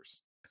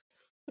Yorkers.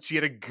 She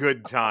had a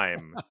good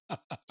time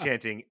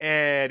chanting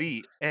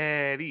Eddie,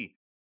 Eddie.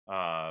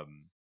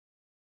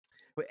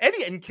 But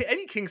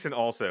Eddie Kingston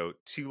also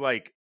to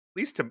like at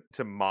least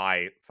to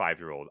my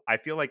 5-year-old, I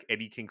feel like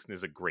Eddie Kingston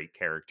is a great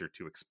character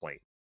to explain,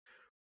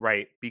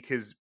 right?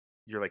 Because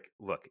you're like,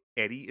 look,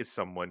 Eddie is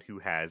someone who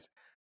has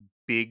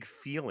big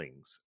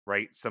feelings,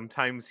 right?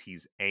 Sometimes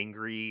he's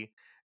angry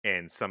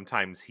and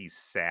sometimes he's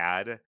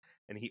sad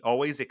and he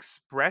always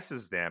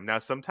expresses them. Now,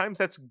 sometimes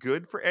that's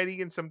good for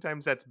Eddie and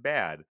sometimes that's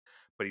bad,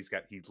 but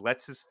he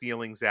lets his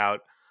feelings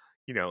out.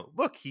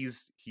 Look, he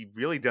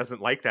really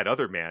doesn't like that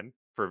other man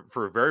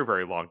for a very,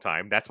 very long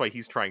time. That's why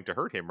he's trying to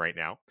hurt him right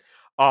now.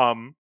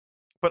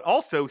 But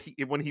also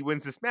when he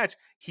wins this match,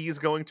 he is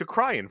going to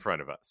cry in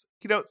front of us.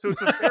 So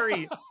it's a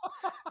very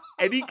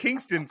Eddie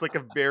Kingston's like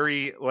a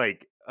very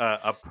like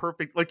a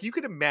perfect like you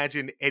could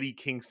imagine Eddie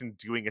Kingston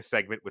doing a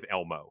segment with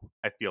Elmo.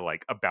 I feel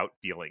like about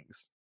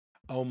feelings,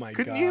 Oh my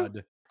couldn't you?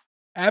 god.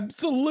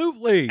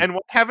 Absolutely. And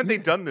why haven't they You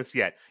done this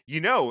yet?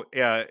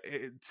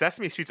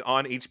 Sesame Street's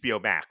on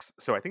HBO Max,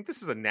 so I think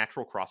this is a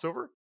natural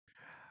crossover.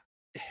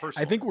 I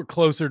Personally, think we're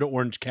closer to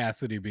Orange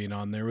Cassidy being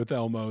on there with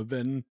Elmo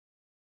than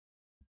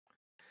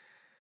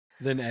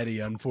Eddie,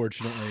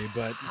 unfortunately,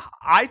 but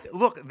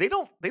look, they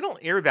don't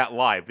air that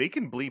live. They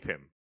can bleep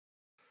him.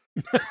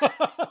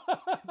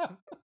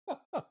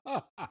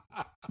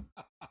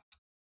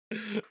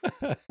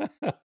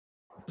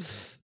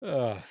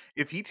 Ugh.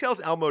 If he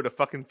tells Elmo to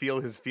fucking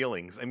feel his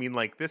feelings, I mean,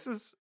 like this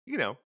is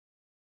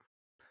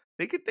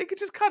they could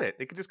just cut it.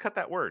 They could just cut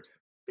that word.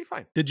 Be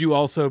fine. Did you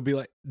also be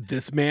like,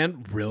 this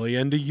man really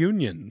into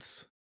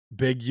unions?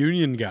 Big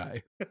union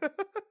guy.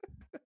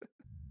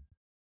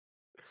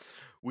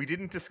 We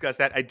didn't discuss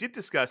that. I did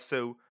discuss.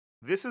 So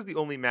this is the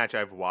only match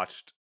I've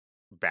watched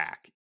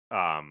back,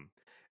 and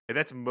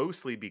that's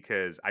mostly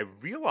because I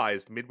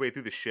realized midway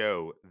through the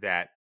show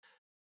that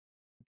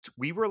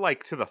we were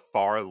like to the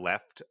far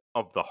left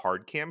of the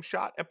hard cam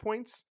shot at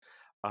points,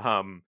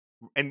 um,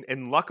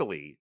 and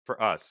luckily for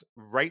us,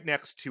 right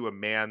next to a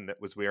man that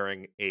was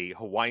wearing a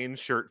Hawaiian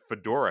shirt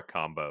fedora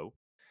combo,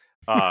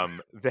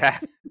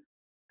 that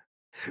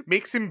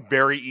Makes him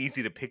very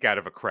easy to pick out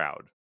of a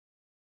crowd.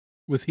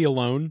 Was he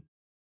alone?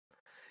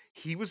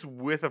 He was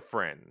with a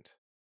friend.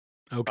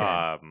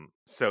 Okay.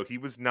 So he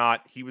was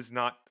not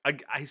I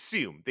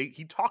assume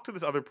he talked to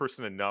this other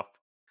person enough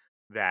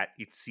that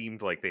it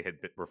seemed like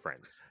were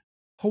friends.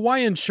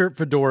 Hawaiian shirt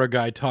fedora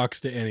guy talks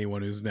to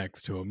anyone who's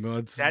next to him.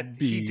 Let's That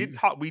he did be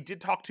talk we did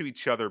talk to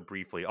each other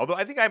briefly. Although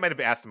I think I might have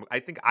asked him I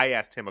think I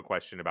asked him a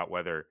question about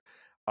whether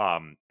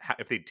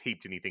if they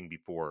taped anything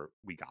before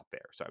we got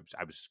there. So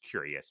I was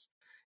curious.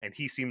 And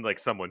he seemed like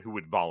someone who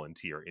would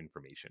volunteer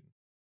information.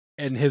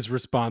 and his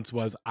response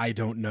was, "I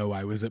don't know.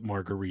 I was at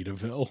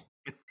Margaritaville."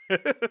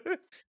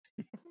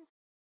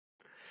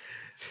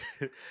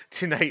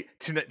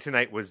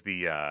 Tonight was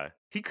the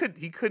he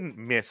couldn't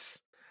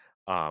miss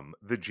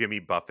the Jimmy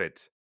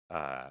Buffett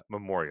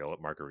memorial at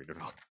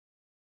Margaritaville.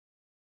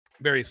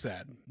 Very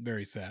sad.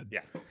 Very sad.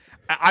 Yeah.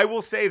 I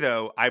will say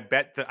though, I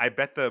bet the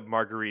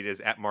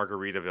margaritas at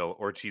Margaritaville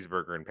or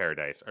Cheeseburger in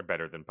Paradise are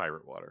better than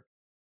Pirate Water.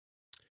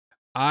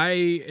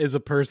 I, as a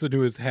person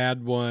who has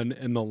had one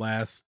in the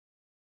last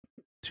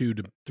 2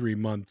 to 3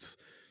 months,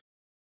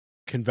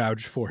 can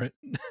vouch for it.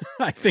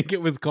 I think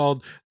it was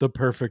called the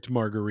perfect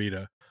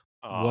margarita.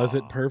 Was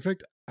it Oh,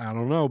 perfect? I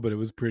don't know, but it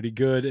was pretty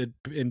good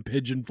in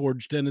Pigeon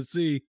Forge,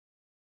 Tennessee.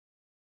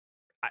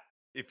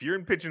 if you're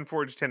in Pigeon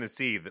Forge,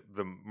 Tennessee, the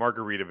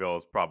Margaritaville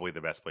is probably the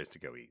best place to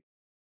go eat.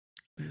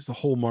 There's a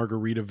whole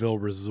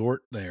Margaritaville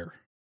resort there.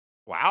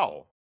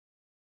 Wow.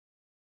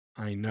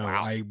 I know.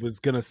 Wow. I was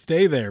going to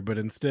stay there, but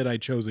instead I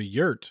chose a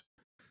yurt.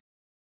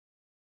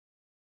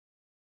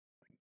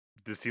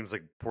 This seems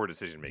like poor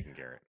decision making,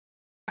 Garrett.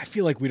 I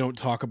feel like we don't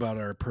talk about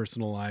our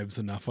personal lives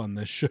enough on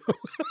this show.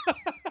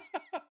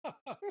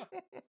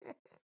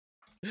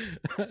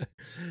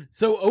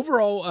 So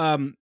overall,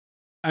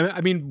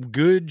 I mean,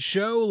 good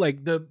show. Like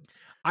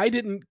I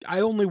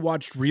only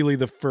watched really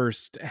the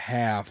first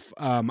half.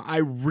 I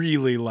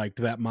really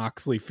liked that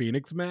Moxley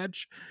Phoenix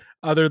match.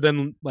 Other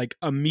than like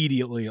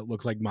immediately, it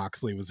looked like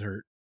Moxley was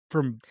hurt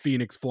from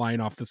Phoenix flying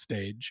off the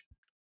stage.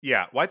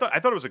 Yeah, well, I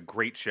thought it was a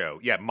great show.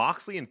 Yeah,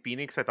 Moxley and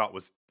Phoenix I thought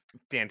was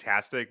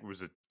fantastic. It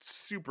was a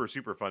super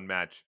super fun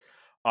match.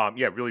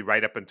 Yeah, really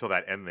right up until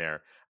that end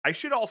there. I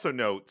should also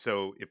note,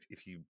 so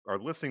if you are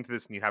listening to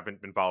this and you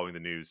haven't been following the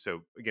news,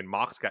 so again,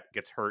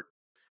 gets hurt.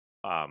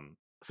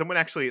 Someone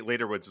actually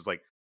later was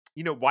like,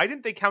 why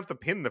didn't they count the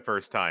pin the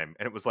first time?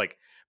 And it was like,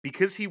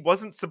 because he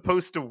wasn't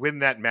supposed to win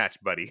that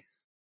match, buddy.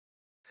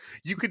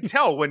 You could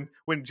tell when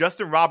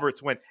Justin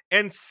Roberts went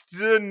and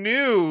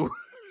Stanu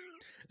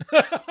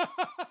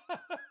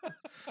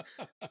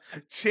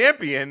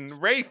champion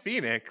Ray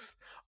Phoenix.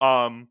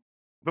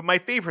 But my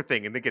favorite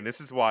thing, and again, this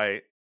is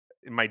why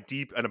my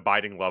deep and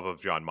abiding love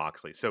of John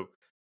Moxley. So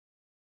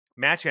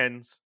match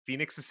ends,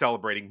 Phoenix is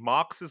celebrating,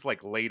 Mox is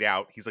like laid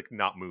out, he's like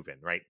not moving,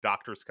 right?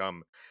 Doctors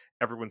come,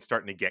 everyone's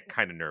starting to get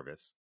kind of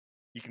nervous.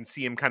 You can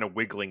see him kind of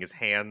wiggling his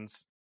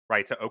hands,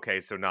 right? So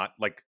okay, so not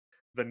like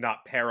the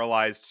not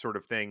paralyzed sort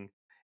of thing.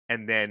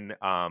 And then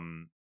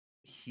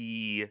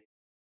he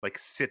like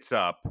sits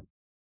up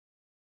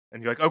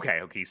and you're like,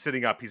 okay, he's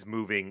sitting up, he's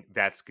moving,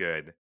 that's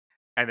good.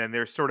 And then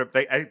there's sort of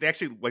they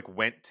actually like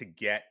went to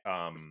get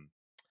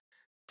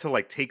to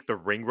like take the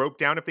ring rope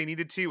down if they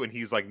needed to, and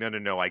he's like,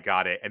 no, I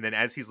got it. And then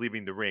as he's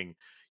leaving the ring,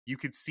 you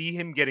could see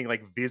him getting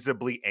like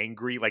visibly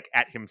angry, like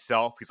at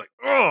himself. He's like,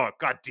 oh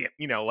god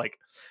damn, like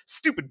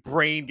stupid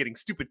brain getting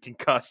stupid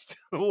concussed.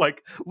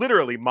 Like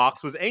literally,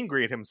 Mox was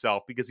angry at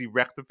himself because he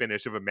wrecked the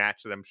finish of a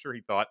match that I'm sure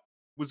he thought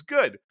was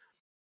good.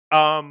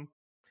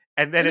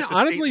 And then And at the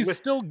same, honestly,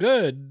 still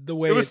good the it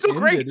way was it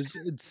still ended.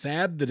 great. It's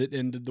sad that it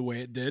ended the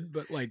way it did,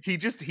 but like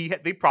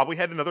They probably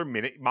had another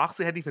minute.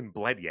 Moxley hadn't even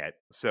bled yet,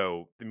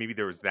 so maybe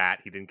there was that.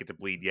 He didn't get to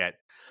bleed yet.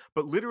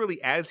 But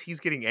literally, as he's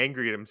getting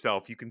angry at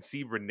himself, you can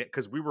see Renee,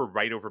 because we were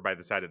right over by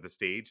the side of the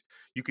stage.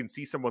 You can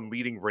see someone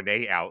leading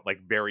Renee out, like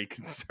very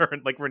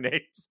concerned. Like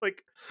Renee's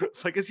like,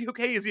 it's like, is he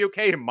okay? Is he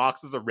okay? And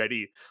Mox is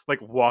already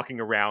like walking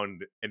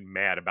around and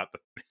mad about the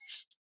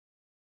finish.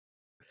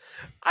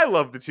 I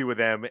love the two of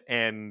them,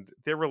 and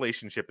their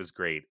relationship is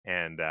great.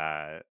 And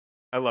I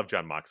love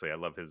John Moxley. I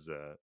love his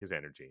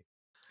energy.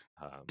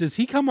 does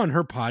he come on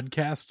her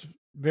podcast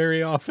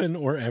very often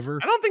or ever?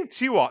 I don't think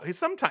too often.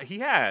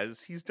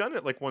 Sometimes he's done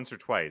it like once or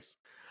twice.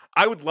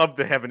 I would love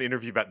to have an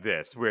interview about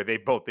this where they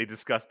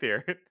discuss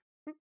their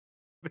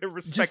their Just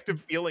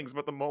respective feelings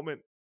about the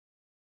moment.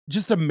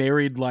 just a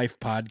married life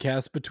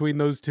podcast between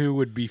those two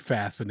would be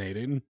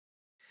fascinating.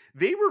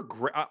 They were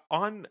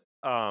on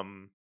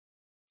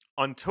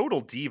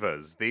Total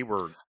Divas. They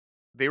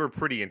were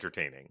pretty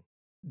entertaining.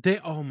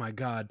 Oh my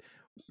god.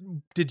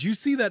 Did you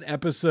see that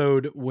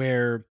episode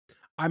where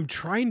I'm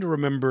trying to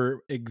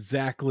remember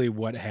exactly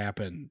what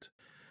happened?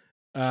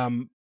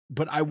 Um,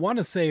 but I want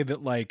to say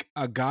that like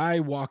a guy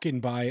walking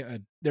by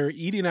they're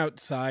eating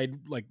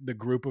outside, like the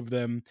group of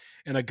them,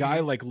 and a guy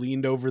Mhm. like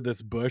leaned over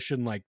this bush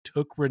and like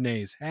took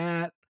Renee's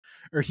hat,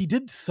 or he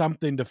did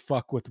something to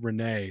fuck with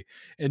Renee,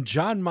 and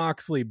John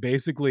Moxley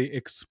basically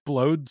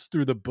explodes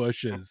through the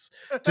bushes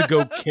to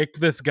go kick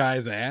this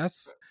guy's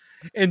ass.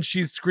 and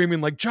she's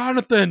screaming like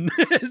Jonathan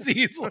as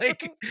he's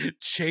like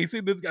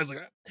chasing this guy's like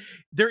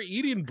they're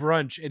eating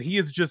brunch and he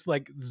is just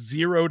like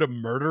zero to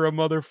murder a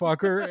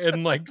motherfucker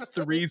in like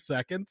 3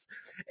 seconds.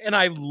 And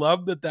I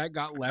love that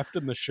got left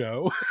in the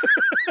show.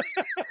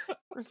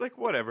 It's like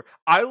whatever.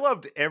 I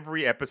loved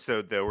every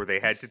episode though where they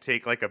had to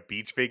take like a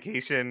beach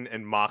vacation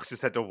and Mox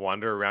just had to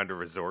wander around a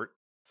resort.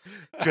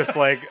 Just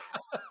like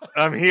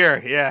I'm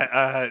here.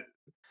 Yeah.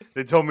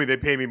 They told me they'd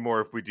pay me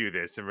more if we do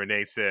this, and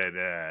Renee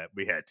said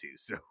we had to.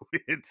 So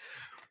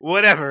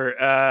whatever.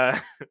 I'm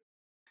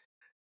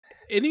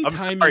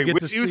Anytime sorry. you get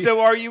to Which see Uso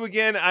are you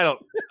again? I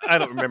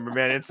don't remember,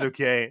 man. It's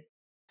okay.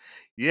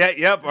 Yeah,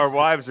 yep. Our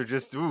wives are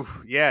just, ooh,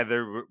 yeah.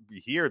 They're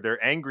here.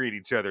 They're angry at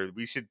each other.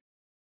 We should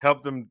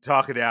help them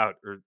talk it out,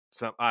 or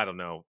some. I don't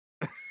know.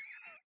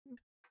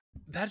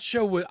 that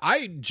show was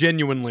I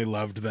genuinely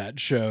loved that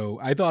show.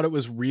 I thought it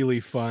was really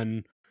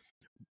fun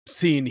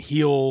seeing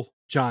heel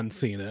John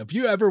Cena. If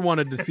you ever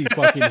wanted to see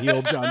fucking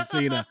heel John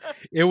Cena,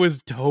 it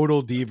was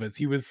total divas.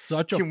 He was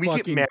such a Can we get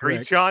fucking married,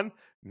 prick. John?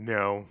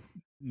 No.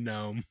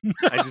 No.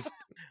 I just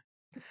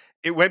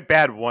it went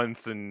bad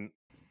once, and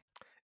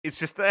it's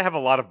just that I have a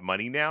lot of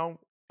money now,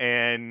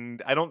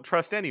 and I don't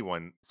trust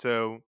anyone.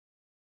 So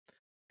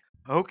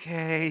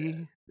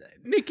okay.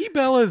 Nikki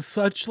Bella is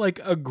such like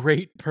a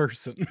great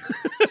person.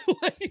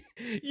 Like,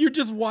 you're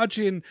just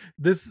watching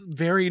this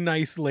very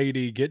nice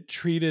lady get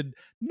treated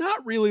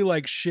not really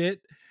like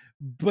shit,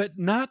 but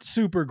not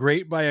super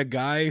great by a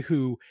guy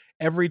who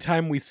every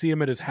time we see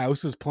him at his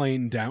house is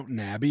playing Downton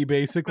Abbey,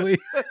 basically.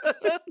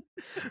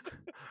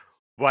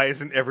 Why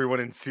isn't everyone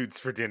in suits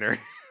for dinner?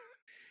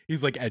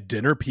 He's like, at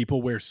dinner,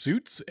 people wear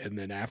suits, and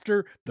then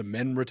after, the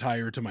men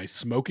retire to my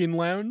smoking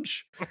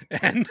lounge.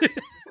 And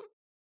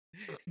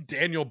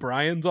Daniel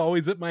Bryan's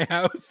always at my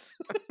house.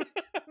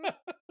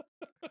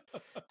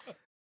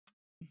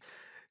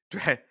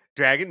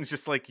 Dragon's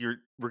just like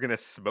we're gonna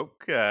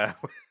smoke.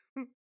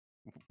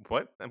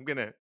 What? I'm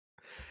gonna.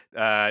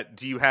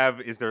 Do you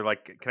have? Is there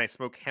like? Can I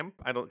smoke hemp?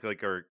 I don't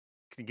like. Or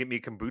can you get me a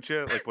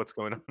kombucha? Like, what's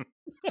going on?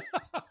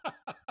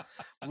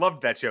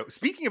 Loved that show.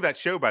 Speaking of that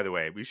show, by the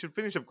way, we should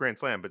finish up Grand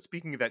Slam. But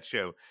speaking of that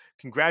show,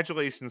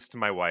 congratulations to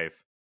my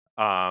wife.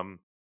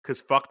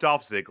 Because fuck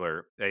Dolph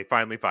Ziggler, they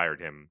finally fired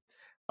him.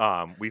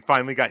 He's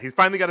finally got his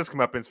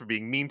comeuppance for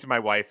being mean to my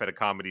wife at a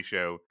comedy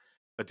show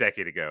a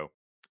decade ago,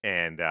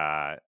 and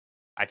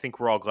I think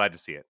we're all glad to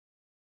see it.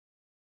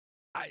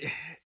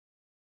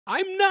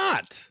 I'm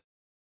not.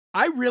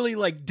 I really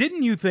like.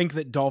 Didn't you think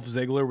that Dolph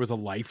Ziggler was a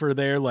lifer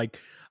there? Like,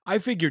 I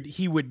figured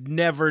he would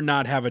never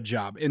not have a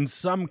job in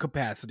some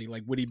capacity.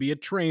 Like, would he be a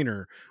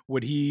trainer?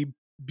 Would he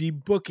be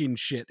booking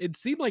shit? It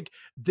seemed like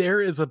there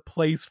is a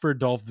place for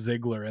Dolph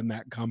Ziggler in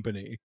that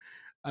company.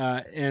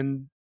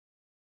 And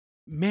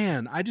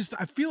man, I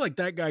feel like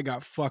that guy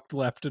got fucked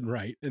left and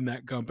right in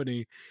that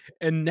company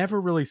and never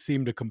really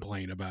seemed to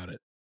complain about it.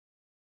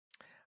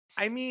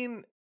 I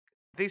mean,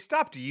 they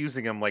stopped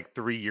using him like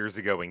 3 years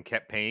ago and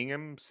kept paying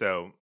him.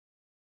 So,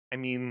 I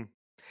mean,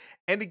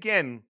 and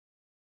again,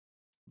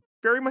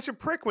 very much a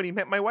prick when he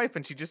met my wife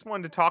and she just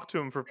wanted to talk to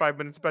him for 5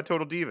 minutes about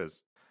Total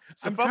Divas.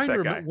 So I'm fuck trying to that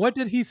remember. guy. What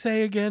did he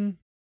say again?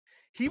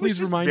 He was Please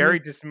just remind very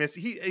me. dismissive.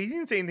 He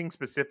didn't say anything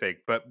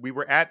specific, but we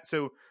were at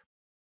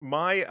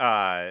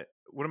my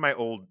one of my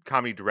old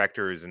comedy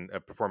directors and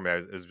a performer I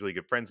was really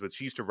good friends with.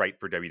 She used to write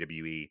for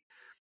WWE,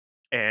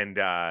 and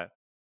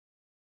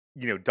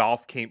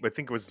Dolph came. I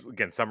think it was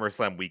again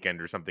SummerSlam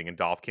weekend or something, and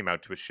Dolph came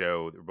out to a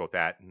show that we're both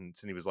at, and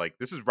he was like,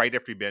 "This was right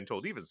after he'd been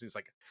told Divas." He's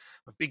like,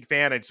 "I'm a big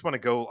fan. I just want to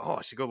go. Oh,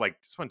 I should go.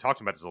 Like, just want to talk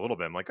to him about this a little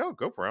bit." I'm like, "Oh,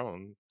 go for it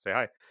and say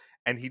hi."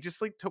 And he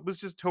just like was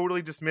just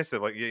totally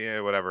dismissive, like, "Yeah,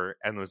 whatever,"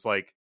 and was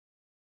like,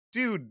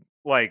 "Dude,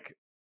 like,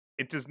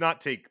 it does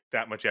not take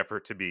that much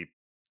effort to be,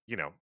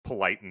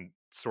 polite and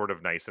sort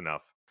of nice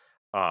enough."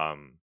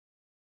 Um,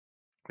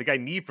 the guy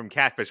Neve from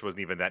Catfish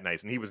wasn't even that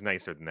nice, and he was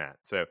nicer than that.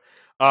 So,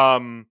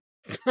 um,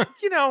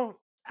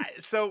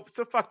 so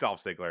fuck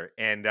Dolph Ziggler,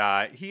 and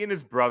he and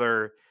his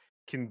brother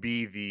can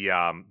be the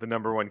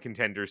number one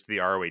contenders to the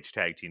ROH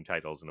tag team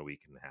titles in a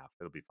week and a half.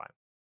 It'll be fine.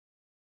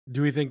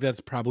 Do we think that's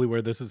probably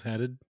where this is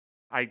headed?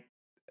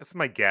 That's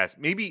my guess.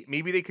 Maybe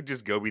they could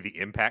just go be the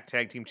Impact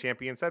tag team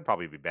champions. That'd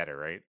probably be better,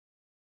 right?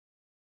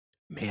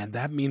 Man,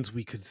 that means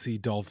we could see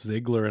Dolph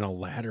Ziggler in a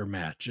ladder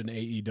match in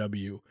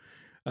AEW.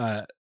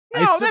 I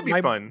No, still that'd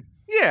be fun.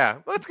 Yeah,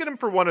 let's get him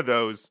for one of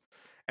those,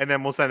 and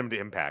then we'll send him to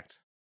Impact.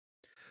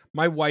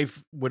 my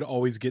wife would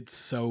always get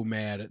so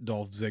mad at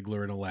Dolph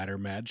Ziggler in a ladder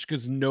match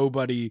because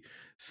nobody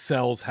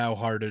sells how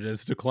hard it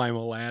is to climb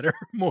a ladder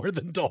more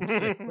than Dolph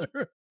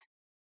Ziggler.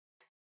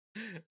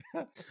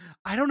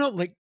 I don't know,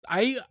 like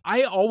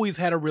I always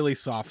had a really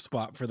soft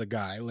spot for the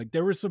guy. Like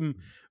there were some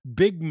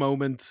big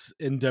moments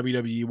in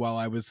WWE while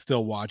I was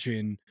still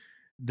watching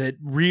that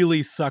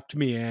really sucked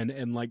me in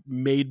and like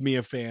made me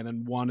a fan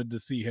and wanted to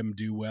see him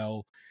do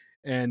well.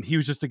 And he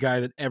was just a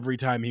guy that every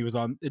time he was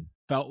on, it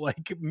felt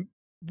like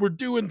we're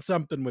doing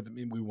something with him. I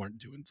mean, we weren't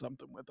doing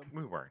something with him.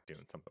 We weren't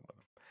doing something with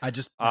him. I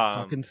just that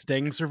fucking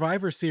Sting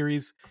Survivor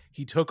Series.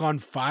 He took on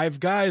 5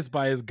 guys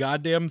by his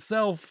goddamn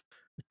self,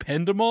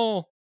 penned them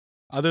all.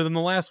 Other than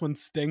the last one,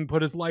 Sting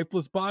put his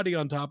lifeless body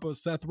on top of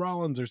Seth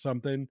Rollins or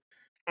something,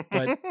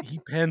 but he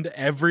pinned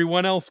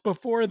everyone else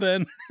before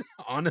then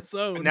on his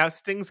But own. now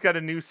Sting's got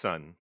a new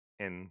son,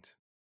 and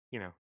you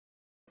know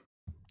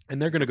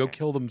And they're it's going to go okay.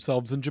 kill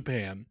themselves in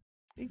Japan.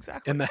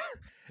 Exactly. And that,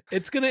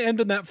 it's going to end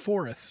in that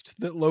forest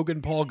that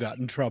Logan Paul got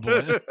in trouble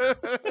in.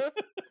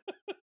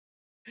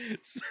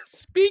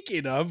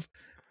 Speaking of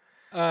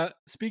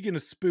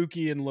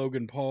spooky and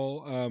Logan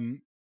Paul,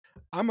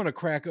 I'm gonna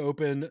crack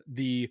open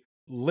the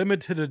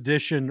limited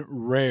edition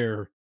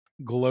rare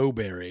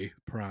Glowberry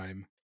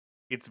Prime.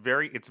 It's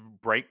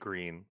bright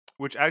green,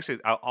 which actually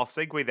I'll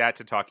segue that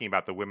to talking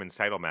about the women's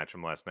title match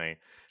from last night,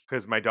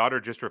 because my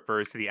daughter just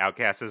refers to the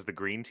Outcasts as the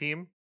green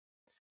team,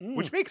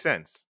 which makes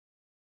sense.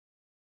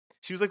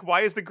 She was like,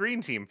 "Why is the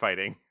green team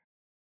fighting?"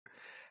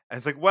 And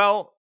it's like,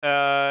 well,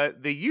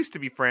 they used to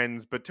be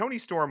friends, but Tony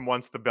Storm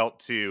wants the belt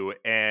too,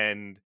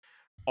 and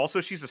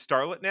also she's a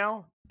starlet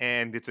now,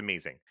 and it's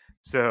amazing.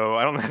 So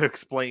I don't know how to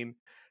explain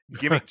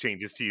gimmick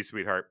changes to you,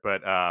 sweetheart,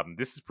 but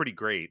this is pretty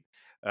great.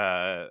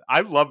 I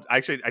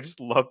just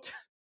loved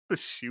the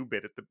shoe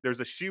bit there's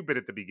a shoe bit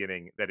at the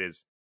beginning that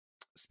is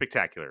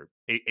spectacular.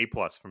 A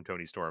plus from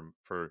Tony Storm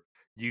for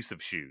use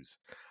of shoes.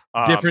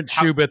 Different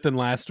How shoe bit than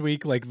last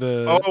week, like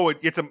the Oh,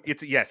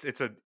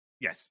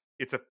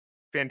 it's a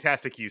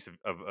fantastic use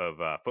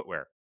of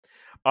footwear.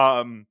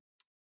 Um,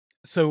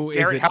 so is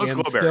Gary, it how's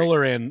Ann Still Glowberry?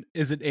 or Ann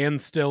is it Ann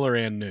Still or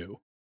Ann New?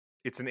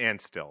 It's an and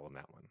still in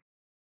that one.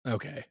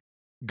 Okay.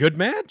 Good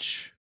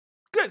match?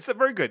 Good, so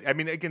very good. I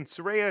mean, again,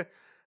 Saraya,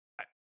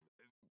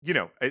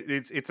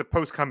 it's a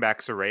post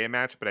comeback Saraya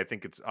match, but I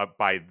think it's up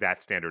by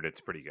that standard.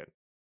 It's pretty good.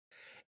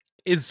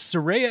 Is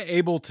Saraya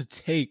able to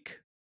take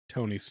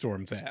Tony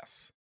Storm's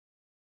ass?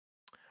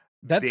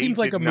 That They seems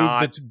like did a move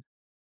not. that's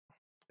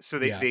So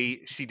yeah.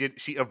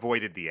 she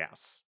avoided the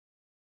ass.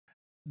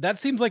 That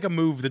seems like a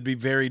move that'd be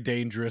very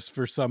dangerous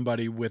for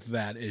somebody with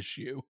that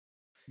issue,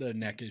 the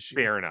neck issue.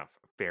 Fair enough.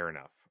 Fair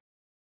enough.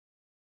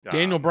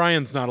 Daniel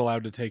Bryan's not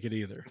allowed to take it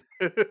either.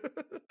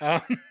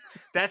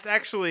 That's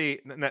actually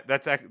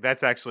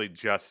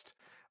just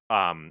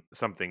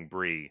something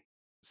Brie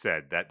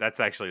said. That's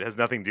actually that has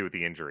nothing to do with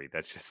the injury.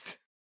 That's just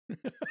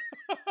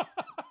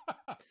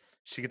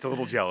she gets a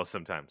little jealous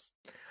sometimes.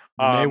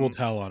 Renee will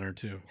tell on her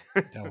too.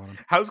 Tell on him.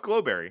 How's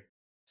Glowberry?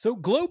 So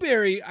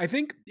Glowberry, I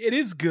think it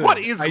is good. What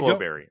is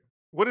Glowberry?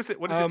 What is it?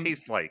 What does it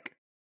taste like?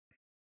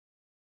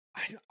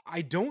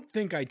 I don't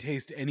think I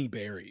taste any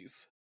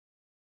berries.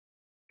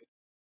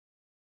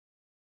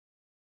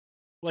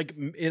 Like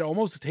it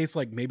almost tastes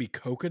like maybe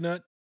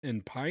coconut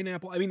and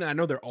pineapple. I mean, I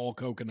know they're all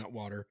coconut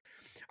water.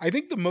 I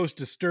think the most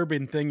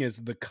disturbing thing is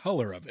the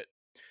color of it.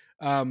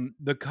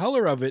 The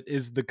color of it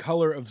is the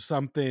color of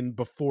something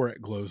before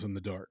it glows in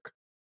the dark.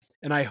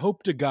 And I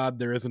hope to God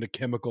there isn't a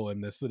chemical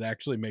in this that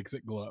actually makes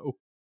it glow.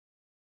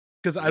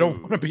 Because I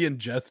don't want to be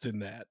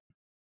ingesting that.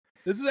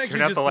 This is actually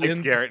turn out just the lights,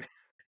 Garrett.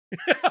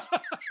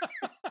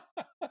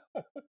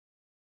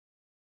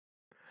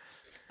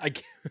 I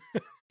can't.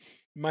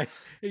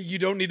 You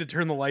don't need to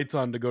turn the lights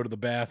on to go to the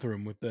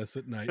bathroom with this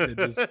at night. It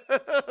just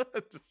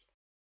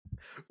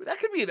that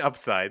could be an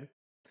upside.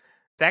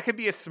 That could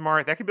be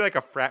like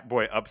a frat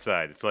boy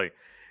upside. It's like,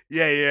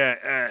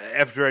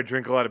 after I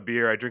drink a lot of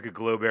beer, I drink a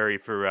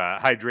Glowberry for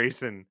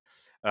hydration,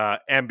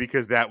 and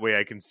because that way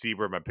I can see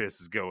where my piss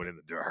is going in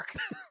the dark.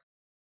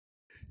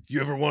 You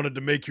ever wanted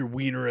to make your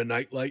wiener a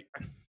nightlight?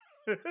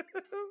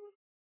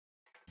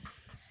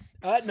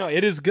 No,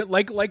 it is good.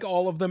 Like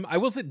all of them, I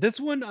will say this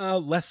one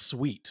less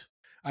sweet.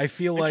 I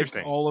feel like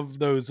all of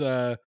those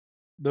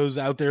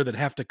out there that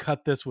have to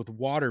cut this with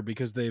water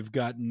because they've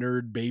got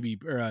nerd baby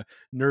or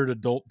nerd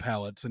adult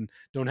palates and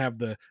don't have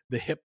the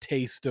hip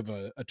taste of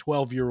a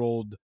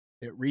 12-year-old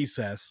at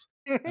recess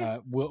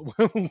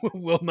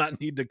will not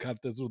need to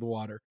cut this with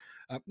water.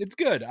 It's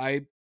good.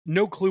 I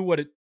no clue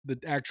what the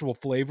actual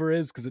flavor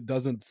is because it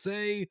doesn't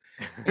say,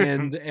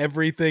 and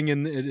everything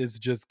in it is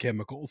just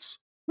chemicals.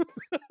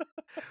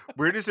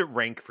 Where does it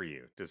rank for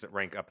you? Does it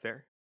rank up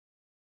there?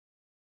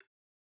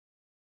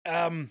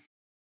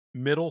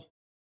 Middle.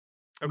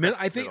 Okay,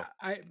 I think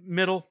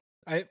middle.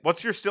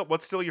 What's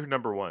still your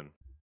number one?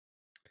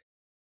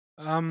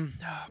 Oh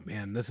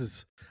man,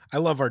 I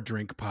love our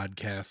drink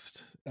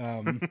podcast.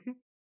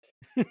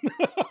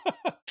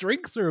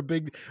 Drinks are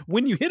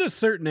when you hit a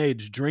certain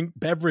age,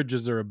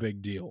 beverages are a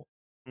big deal.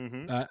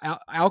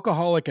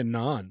 Alcoholic and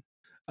non.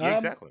 Yeah,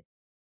 exactly.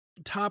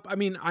 Top, I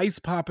mean, ice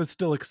pop is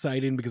still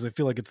exciting because I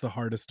feel like it's the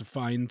hardest to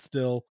find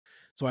still.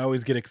 So I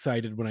always get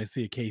excited when I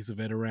see a case of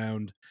it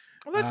around.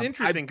 Well, that's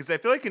interesting because I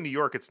feel like in New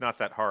York it's not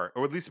that hard,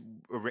 or at least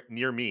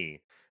near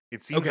me,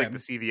 it seems like the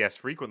CVS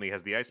frequently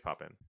has the ice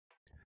pop in.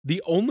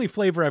 The only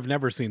flavor I've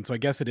never seen, so I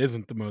guess it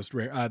isn't the most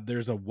rare.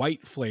 There's a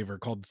white flavor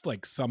called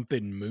like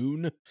something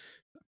moon.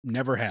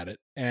 Never had it,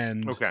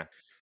 and what's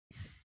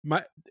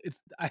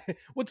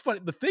funny,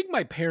 the thing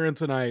my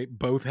parents and I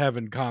both have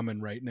in common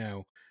right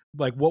now,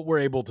 like what we're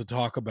able to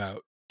talk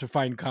about to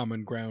find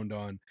common ground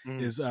on,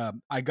 is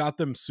I got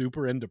them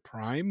super into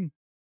Prime,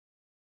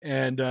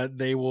 and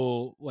they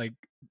will like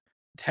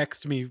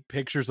text me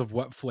pictures of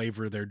what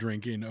flavor they're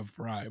drinking of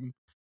Prime.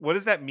 What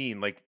does that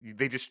mean? Like,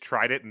 they just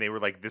tried it and they were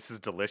like, "This is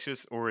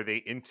delicious," or are they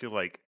into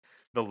like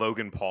the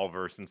Logan Paul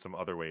verse in some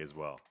other way as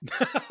well?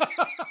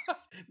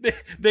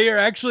 They are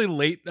actually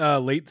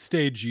late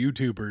stage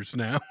YouTubers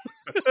now.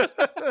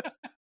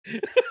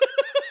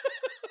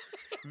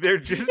 They're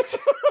just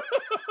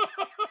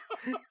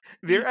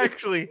they're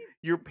actually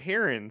your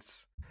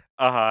parents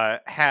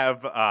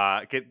have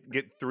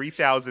get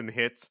 3,000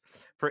 hits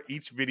for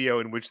each video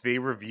in which they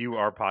review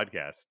our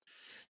podcast.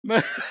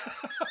 They're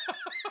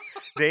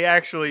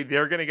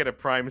going to get a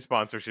Prime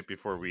sponsorship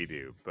before we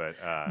do, but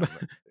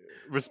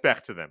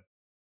respect to them.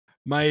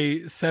 My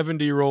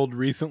 70-year-old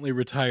recently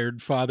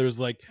retired father's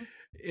like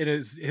in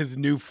his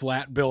new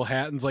flat bill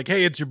hat and's like,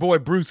 "Hey, it's your boy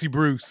Brucey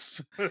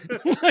Bruce."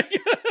 Like,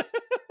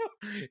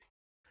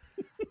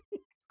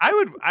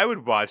 I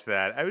would watch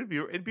that.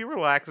 It'd be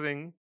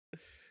relaxing.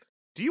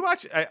 Do you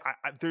watch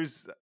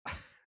there's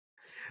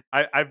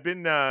I've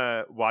been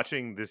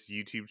watching this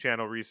YouTube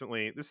channel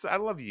recently. I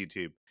love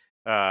YouTube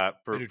I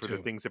do for the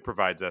too. things it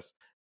provides us.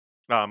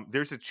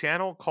 There's a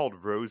channel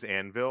called Rose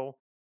Anvil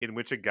in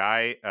which a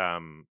guy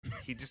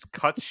he just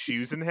cuts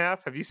shoes in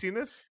half. Have you seen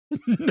this?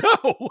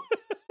 No.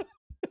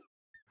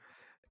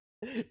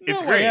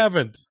 It's No, I great.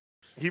 haven't.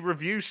 He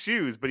reviews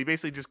shoes, but he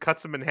basically just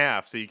cuts them in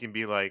half so you can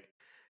be like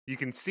you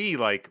can see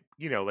like,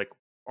 like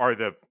are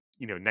the,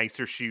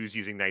 nicer shoes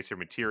using nicer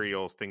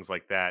materials, things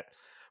like that.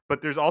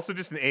 But there's also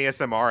just an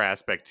ASMR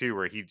aspect too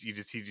where you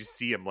just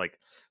see him like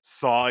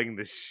sawing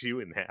the shoe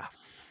in half.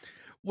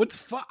 What's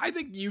fun? I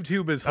think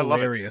YouTube is I love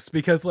it. hilarious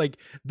because, like,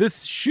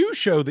 this shoe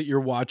show that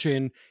you're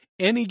watching,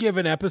 any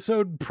given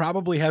episode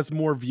probably has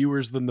more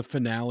viewers than the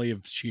finale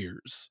of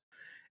Cheers.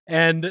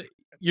 And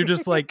you're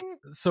just like,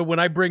 so when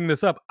I bring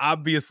this up,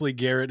 obviously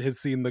Garrett has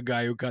seen the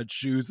guy who cut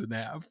shoes in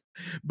half,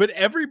 but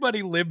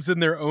everybody lives in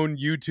their own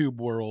YouTube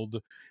world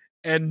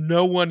and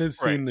no one has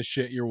Right. seen the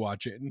shit you're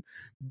watching.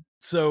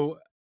 So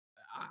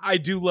I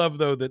do love,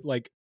 though, that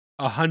like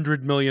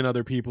 100 million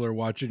other people are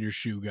watching your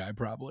shoe guy,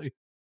 probably.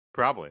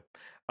 Probably.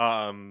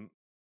 Um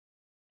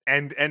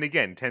and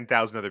again,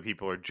 10,000 other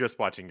people are just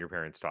watching your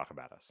parents talk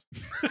about us.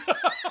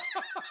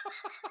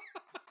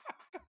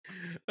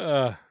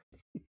 uh,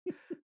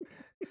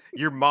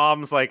 Your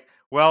mom's like,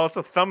 "Well, it's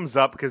a thumbs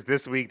up because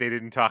this week they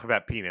didn't talk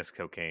about penis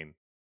cocaine."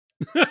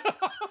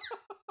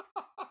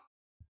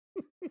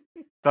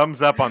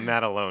 Thumbs up on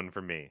that alone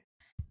for me.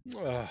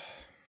 uh,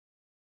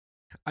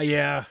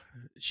 yeah,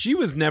 she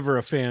was never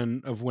a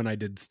fan of when I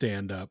did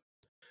stand up.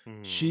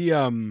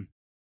 Mhm.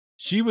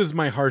 She was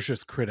my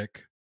harshest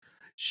critic.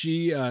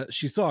 She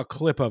saw a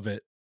clip of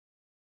it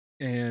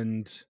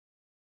and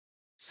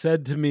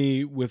said to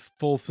me with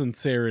full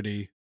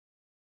sincerity,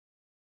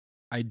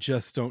 "I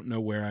just don't know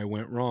where I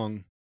went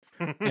wrong."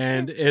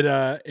 And it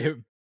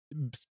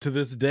to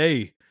this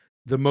day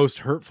the most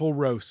hurtful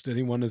roast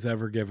anyone has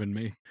ever given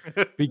me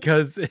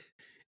because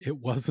it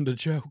wasn't a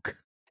joke.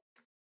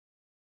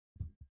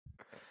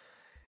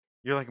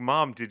 You're like,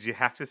 "Mom, did you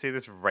have to say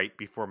this right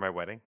before my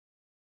wedding?"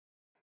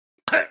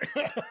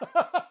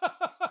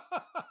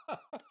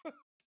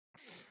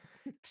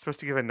 You're supposed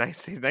to give a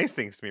nice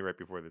things to me right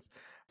before this.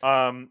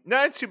 No,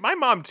 it's true. My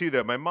mom too,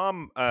 though. My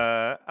mom,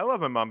 I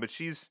love my mom, but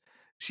she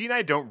and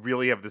I don't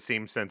really have the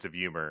same sense of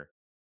humor.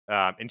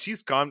 And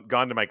she's gone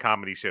to my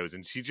comedy shows,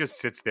 and she just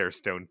sits there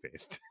stone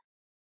faced.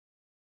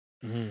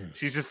 Mm.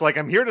 She's just like,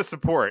 "I'm here to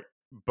support,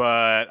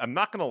 but I'm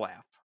not gonna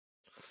laugh."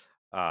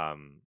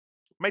 Um,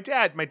 my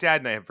dad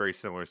and I have very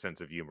similar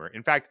sense of humor.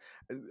 In fact,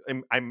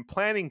 I'm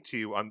planning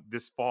to on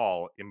this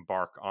fall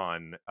embark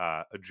on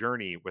a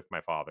journey with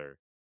my father,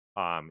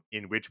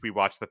 in which we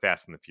watch the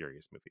Fast and the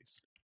Furious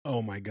movies.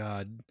 Oh my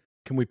god.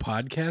 Can we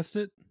podcast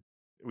it?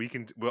 We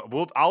can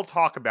I'll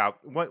talk about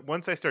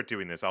once I start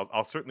doing this.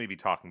 I'll certainly be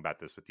talking about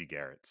this with you,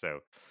 Garrett.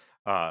 So,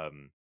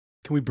 um,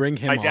 Can we bring my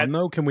him on dad.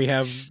 though? Can we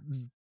have Sh-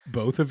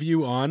 both of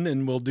you on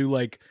and we'll do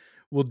like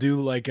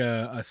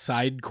a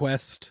side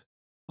quest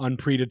on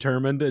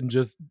Predetermined and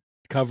just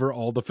cover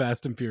all the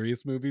Fast and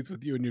Furious movies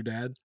with you and your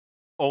dad?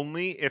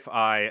 Only if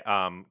I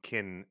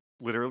can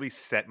literally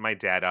set my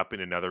dad up in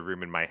another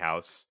room in my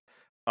house,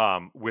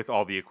 with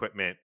all the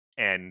equipment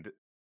and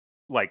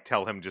like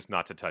tell him just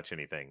not to touch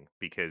anything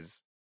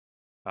because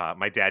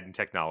my dad and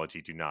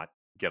technology do not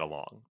get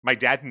along. My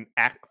dad and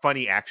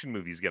funny action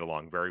movies get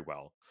along very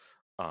well.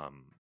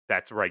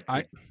 That's right.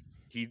 I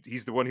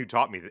He's the one who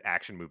taught me that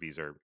action movies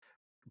are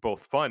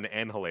both fun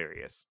and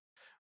hilarious.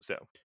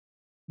 So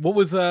What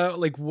was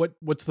like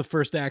what's the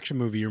first action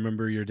movie you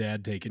remember your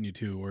dad taking you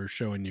to or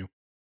showing you?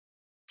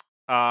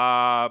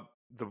 uh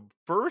the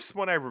first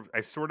one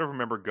I sort of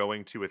remember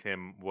going to with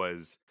him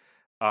was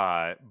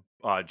uh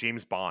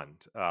James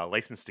Bond,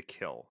 License to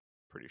Kill,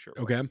 pretty sure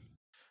it Okay.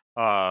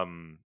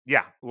 was.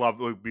 Yeah,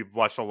 we've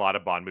watched a lot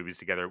of Bond movies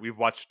together. We've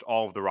watched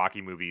all of the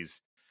Rocky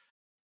movies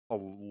a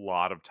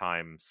lot of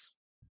times.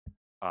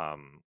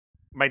 Um,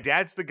 my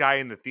dad's the guy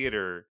in the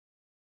theater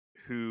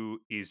who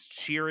is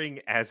cheering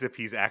as if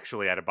he's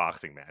actually at a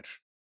boxing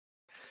match.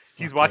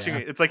 He's Fuck watching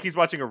yeah. it. It's like he's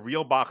watching a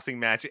real boxing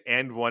match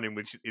and one in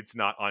which it's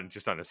not on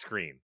just on a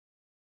screen.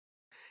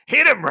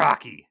 Hit him,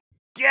 Rocky.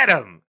 Get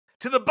him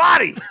to the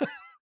body.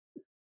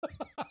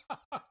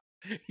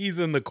 He's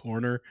in the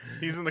corner.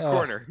 He's in the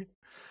corner.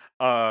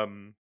 Yeah.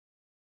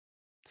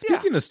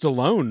 Speaking of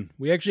Stallone,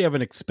 we actually have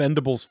an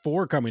Expendables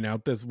 4 coming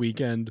out this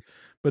weekend,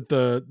 but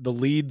the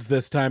leads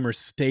this time are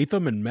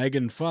Statham and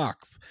Megan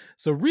Fox.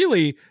 So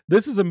really,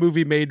 this is a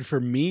movie made for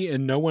me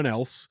and no one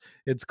else.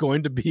 It's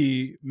going to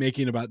be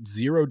making about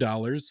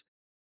 $0.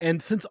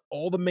 And since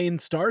all the main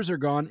stars are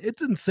gone,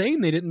 it's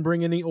insane they didn't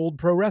bring any old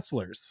pro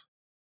wrestlers.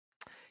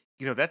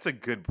 You know, that's a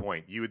good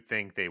point. You would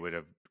think they would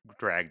have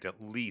dragged at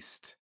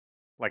least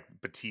like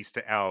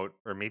Batista out,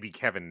 or maybe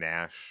Kevin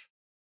Nash.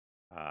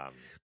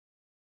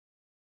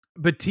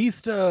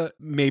 Batista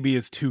maybe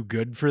is too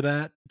good for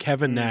that.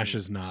 Kevin Nash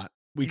is not.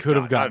 We He's could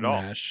have not at gotten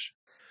all. Nash.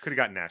 Could have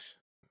gotten Nash.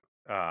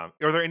 Are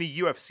there any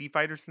UFC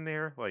fighters in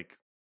there? Like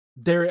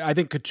There, I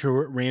think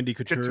Randy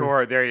Couture.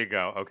 Couture. There you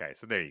go. Okay,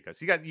 so there you go.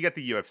 So you got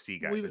the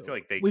UFC guys. I feel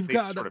like we've they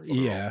got sort of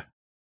yeah.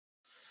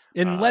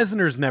 And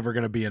Lesnar's never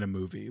going to be in a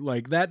movie.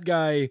 Like that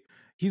guy,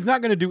 he's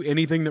not going to do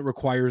anything that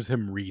requires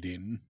him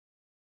reading.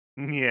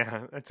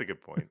 Yeah, that's a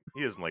good point.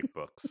 He doesn't like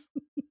books.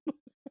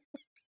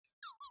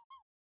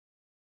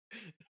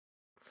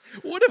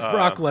 What if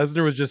Brock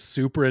Lesnar was just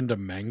super into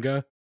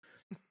manga?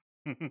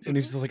 And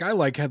he's just like, I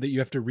like how that you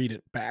have to read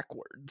it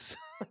backwards.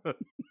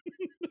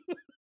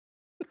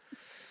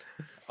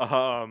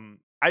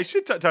 I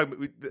should talk about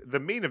the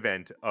main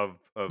event of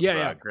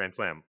Grand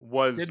Slam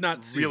was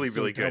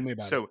really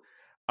good. So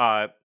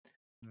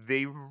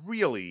they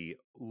really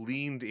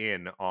leaned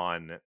in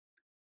on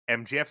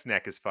MJF's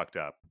neck is fucked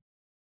up.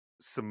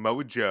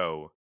 Samoa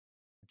Joe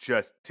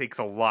just takes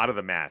a lot of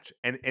the match,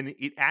 and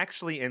it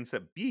actually ends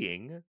up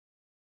being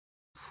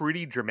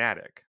pretty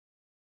dramatic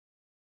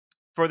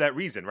for that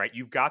reason, right?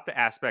 You've got the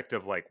aspect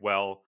of like,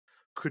 well,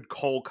 could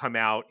Cole come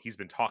out? He's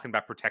been talking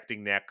about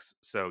protecting necks,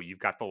 so you've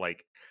got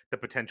the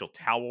potential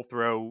towel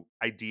throw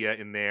idea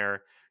in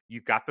there.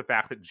 You've got the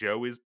fact that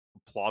Joe is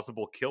a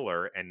plausible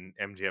killer and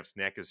MJF's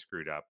neck is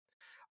screwed up.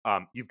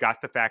 You've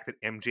got the fact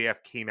that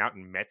MJF came out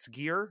in Mets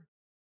gear,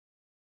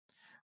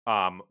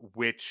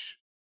 which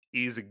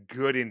is a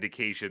good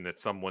indication that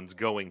someone's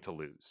going to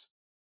lose.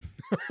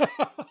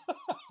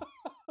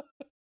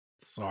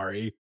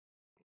 Sorry.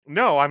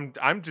 No,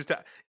 I'm just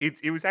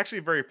it was actually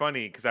very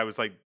funny because I was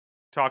like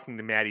talking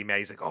to Maddie.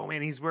 Maddie's like, "Oh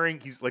man, he's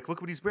like,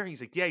 look what he's wearing."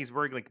 He's like, "Yeah, he's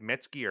wearing like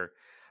Mets gear."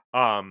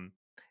 And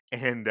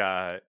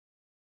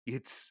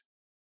it's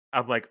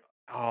I'm like,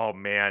 "Oh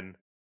man,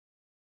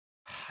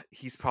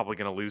 he's probably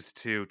going to lose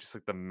too, just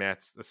like the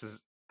Mets. This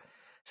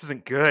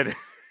isn't good."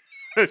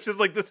 It's just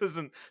like this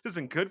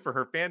isn't good for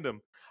her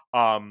fandom.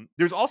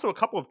 There's also a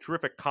couple of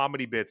terrific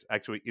comedy bits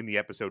actually in the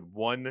episode.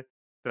 One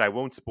that I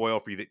won't spoil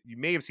for you that you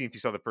may have seen if you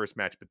saw the first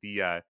match, but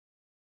the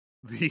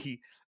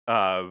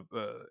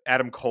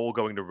Adam Cole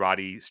going to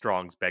Roddy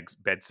Strong's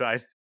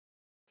bedside.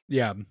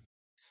 Yeah.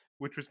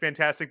 Which was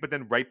fantastic. But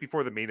then right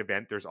before the main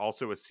event, there's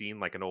also a scene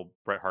like an old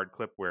Bret Hart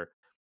clip where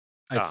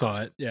I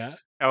saw it. Yeah.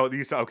 Oh,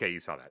 you saw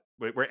that.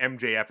 Where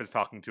MJF is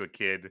talking to a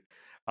kid,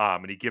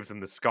 and he gives him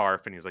the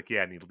scarf, and he's like,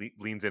 "Yeah," and he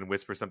leans in,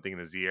 whispers something in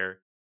his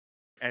ear,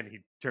 and he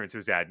turns to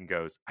his dad and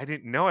goes, "I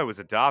didn't know I was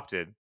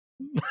adopted."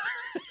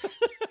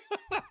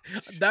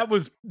 That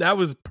was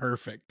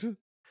perfect.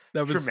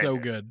 That was so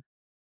good.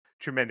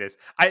 Tremendous.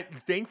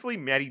 Thankfully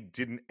Maddie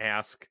didn't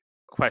ask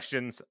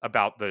questions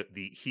about the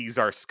 "he's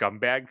our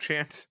scumbag"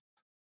 chant.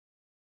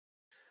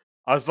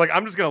 I was like,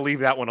 I'm just gonna leave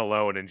that one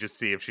alone and just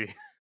see if she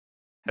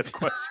has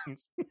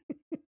questions.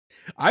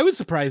 I was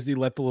surprised he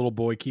let the little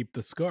boy keep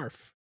the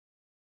scarf.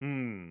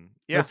 Yeah,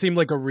 that seemed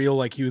like a real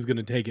like he was going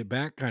to take it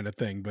back kind of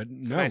thing, but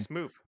it's no, a nice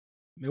move.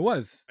 It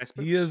was. Nice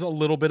move. He is a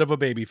little bit of a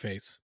baby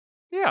face.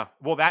 Yeah,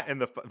 well, that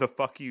and the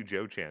 "fuck you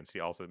Joe" chants.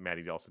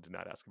 Maddie also did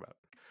not ask about.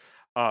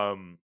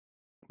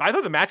 I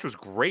thought the match was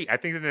great. I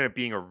think it ended up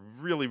being a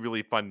really,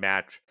 really fun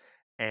match,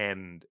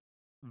 and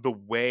the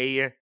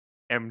way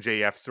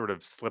MJF sort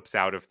of slips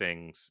out of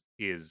things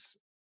is,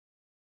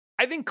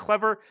 I think,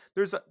 clever.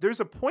 There's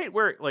a point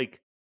where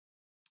like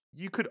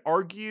you could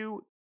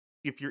argue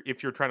if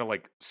you're trying to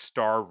like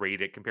star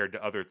rate it compared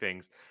to other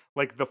things,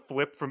 like the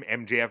flip from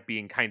MJF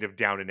being kind of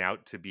down and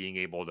out to being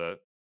able to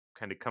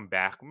kind of come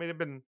back may have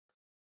been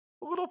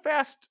a little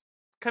fast,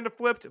 kind of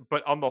flipped,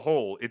 but on the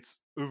whole, it's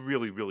a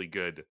really, really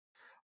good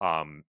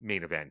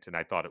main event, and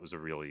I thought it was a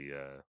really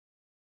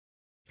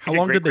how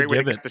long did they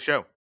give it? The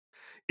show.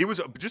 It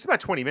was just about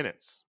 20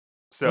 minutes.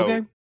 So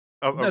okay.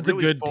 That's a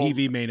really good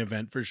TV main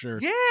event for sure.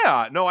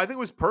 Yeah, no, I think it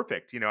was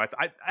perfect. You know,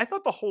 I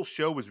thought the whole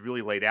show was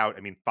really laid out.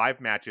 I mean, 5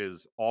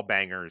 matches, all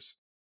bangers.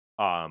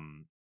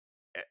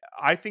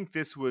 I think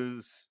this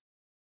was,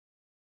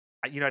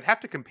 I'd have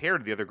to compare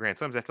to the other Grand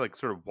Slams. I have to like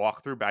sort of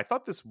walk through, but I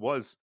thought this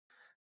was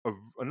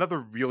another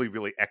really,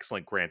 really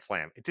excellent Grand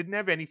Slam. It didn't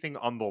have anything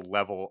on the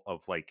level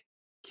of like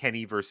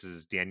Kenny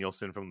versus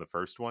Danielson from the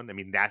first one. I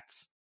mean,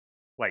 that's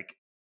like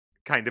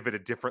kind of at a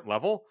different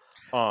level.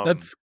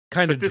 That's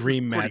kind of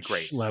dream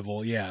match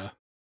level. Yeah.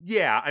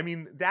 Yeah. I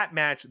mean, that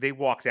match, they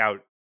walked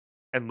out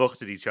and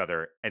looked at each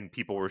other and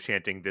people were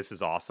chanting, "This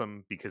is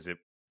awesome," because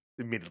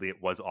admittedly,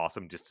 it was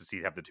awesome just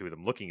to have the two of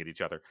them looking at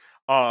each other.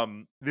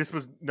 This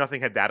was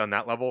nothing had that on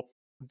that level.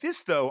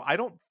 This though, I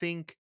don't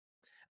think.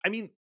 I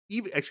mean,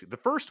 even actually, the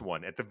first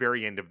one at the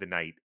very end of the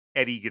night,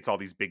 Eddie gets all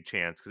these big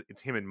chants because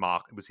it's him and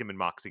Mox. It was him and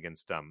Mox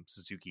against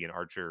Suzuki and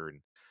Archer,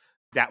 and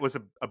that was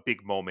a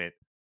big moment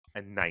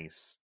and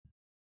nice.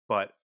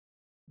 But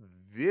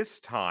this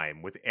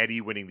time with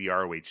Eddie winning the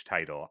ROH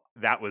title,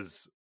 that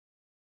was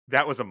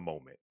a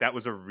moment. That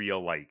was a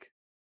real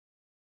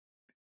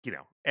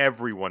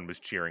everyone was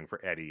cheering for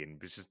Eddie, and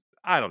it was just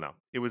I don't know.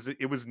 It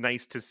was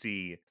nice to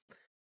see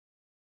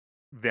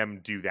them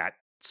do that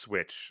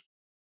switch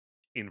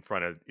in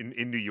front of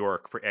in New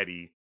York for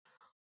Eddie.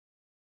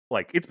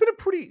 Like it's been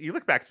you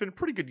look back, it's been a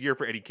pretty good year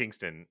for Eddie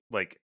Kingston.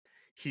 Like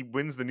he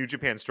wins the New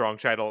Japan Strong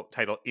title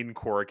in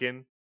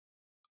Korakuen.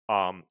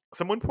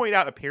 Someone pointed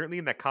out apparently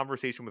in that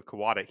conversation with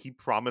Kawada, he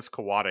promised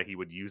Kawada he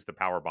would use the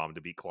power bomb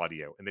to beat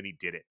Claudio, and then he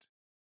did it.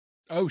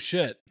 Oh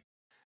shit.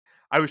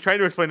 I was trying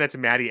to explain that to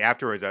Maddie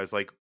afterwards. I was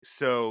like,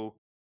 so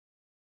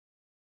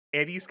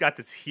Eddie's got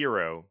this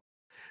hero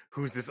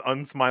who's this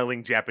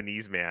unsmiling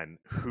Japanese man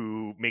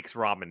who makes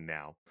ramen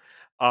now.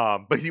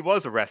 But he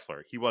was a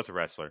wrestler.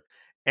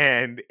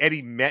 And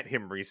Eddie met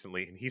him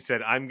recently and he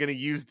said, I'm going to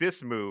use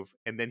this move.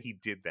 And then he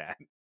did that.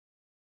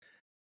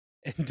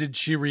 And did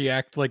she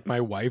react like my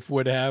wife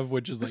would have,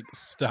 which is like,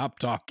 stop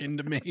talking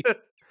to me?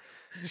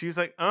 She was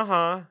like,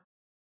 uh-huh.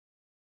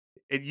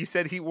 And you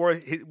said he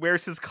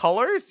wears his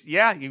colors?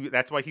 Yeah,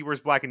 that's why he wears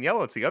black and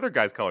yellow. It's the other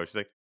guy's colors. She's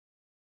like,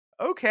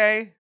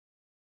 okay.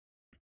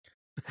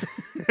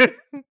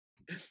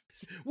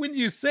 When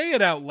you say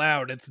it out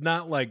loud, it's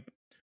not like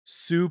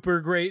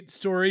super great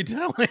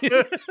storytelling.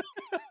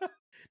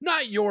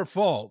 Not your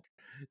fault.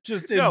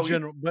 Just in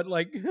general, but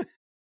like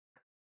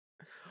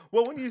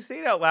well, when you say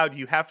it out loud,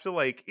 you have to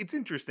it's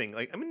interesting.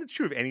 Like, I mean, it's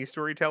true of any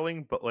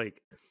storytelling, but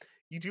like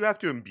you do have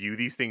to imbue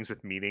these things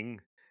with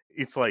meaning.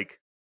 It's like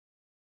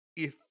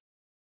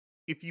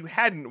if you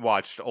hadn't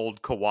watched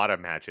old Kawada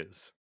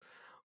matches,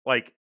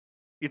 like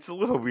it's a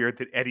little weird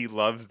that Eddie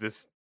loves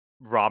this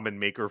ramen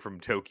maker from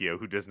Tokyo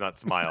who does not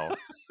smile.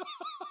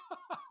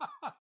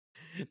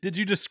 Did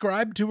you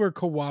describe to her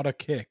Kawada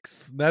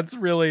kicks? That's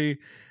really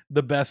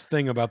the best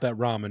thing about that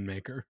ramen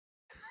maker.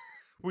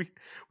 We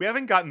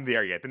haven't gotten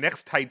there yet. The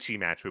next Tai Chi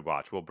match we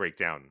watch, we'll break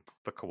down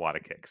the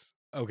Kawada kicks.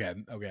 Okay.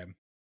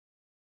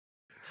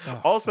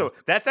 Oh, also,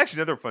 fuck. That's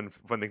actually another fun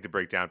thing to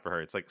break down for her.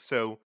 It's like,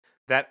 so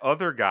that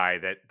other guy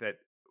that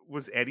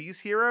was Eddie's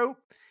hero,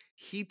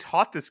 he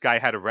taught this guy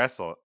how to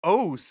wrestle.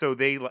 Oh, so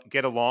they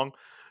get along?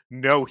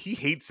 No, he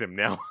hates him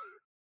now.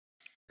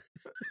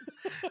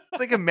 It's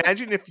like,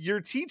 imagine if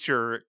your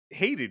teacher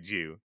hated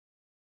you.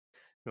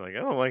 You're like, I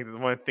don't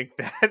want to think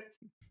that.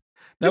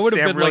 That would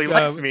have been really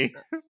likes me.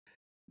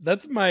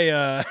 That's my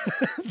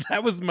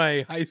that was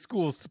my high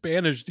school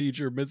Spanish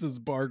teacher,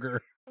 Mrs.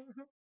 Barger.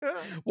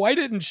 Why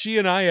didn't she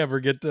and I ever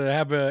get to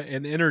have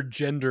an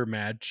intergender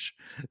match?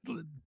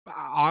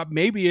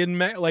 Maybe in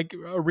like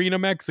Arena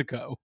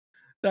Mexico.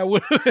 That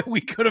would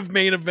we could have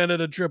main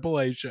evented a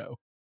AAA show.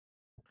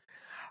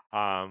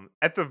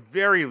 At the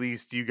very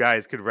least, you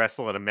guys could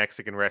wrestle at a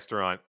Mexican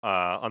restaurant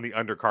on the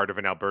undercard of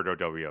an Alberto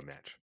Del Rio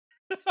match.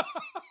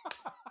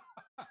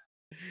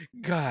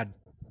 God,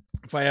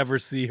 if I ever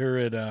see her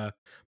at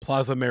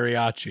Plaza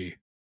Mariachi,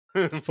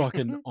 it's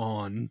fucking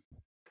on.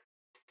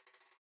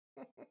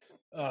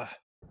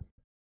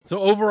 So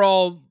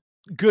overall,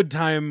 good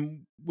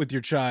time with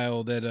your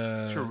child at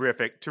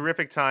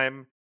terrific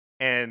time,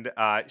 and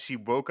she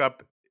woke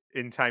up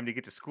in time to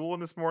get to school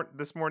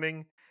this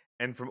morning,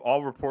 and from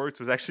all reports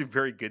was actually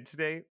very good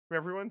today for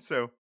everyone.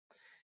 So,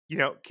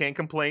 can't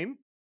complain.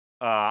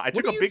 I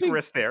took a big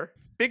risk there.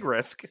 Big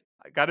risk,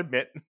 I gotta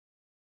admit.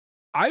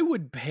 I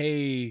would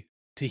pay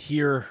to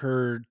hear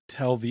her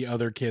tell the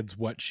other kids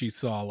what she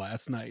saw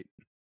last night.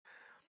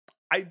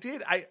 I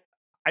did.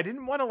 I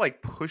didn't want to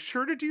push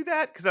her to do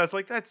that because I was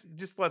like, that's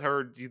just let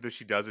her either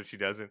she does or she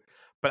doesn't.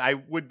 But I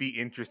would be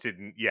interested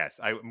in, yes,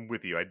 I'm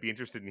with you. I'd be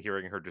interested in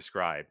hearing her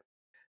describe.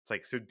 It's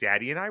like, so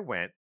Daddy and I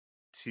went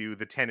to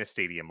the tennis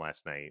stadium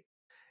last night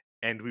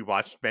and we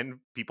watched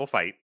people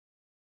fight.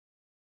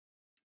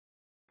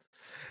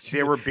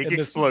 There were big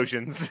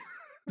explosions.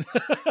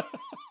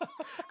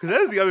 Because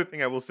that is the other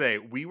thing I will say.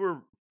 We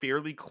were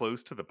fairly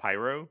close to the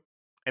pyro,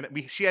 and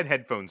she had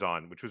headphones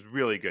on, which was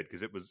really good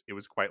because it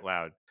was quite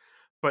loud.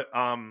 But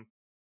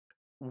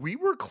we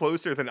were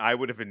closer than I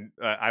would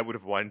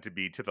have wanted to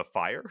be to the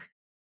fire.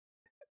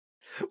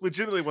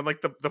 Legitimately, when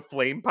the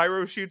flame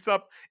pyro shoots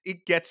up,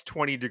 it gets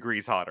 20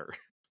 degrees hotter.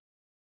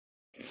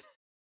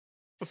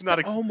 Was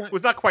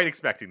not quite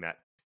expecting that.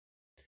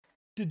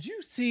 Did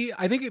you see?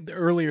 I think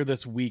earlier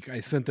this week I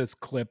sent this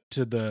clip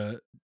to the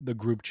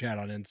group chat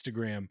on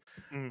Instagram.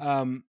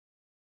 Mm-hmm.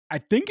 I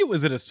think it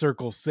was at a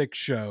Circle 6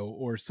 show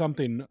or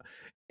something.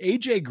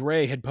 AJ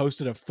Gray had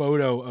posted a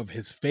photo of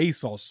his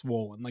face all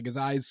swollen, like his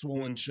eyes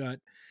swollen shut.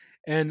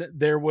 And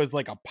there was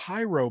like a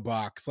pyro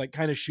box, like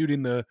kind of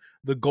shooting the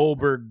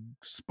Goldberg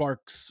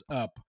sparks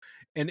up.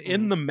 And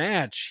in the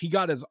match, he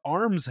got his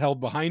arms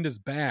held behind his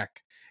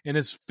back and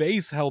his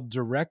face held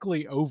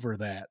directly over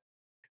that.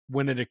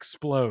 when it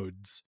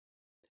explodes.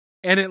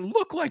 And it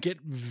looked like it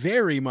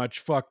very much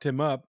fucked him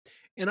up.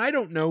 And I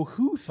don't know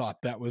who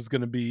thought that was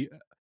going to be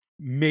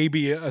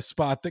maybe a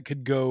spot that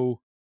could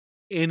go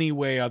any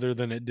way other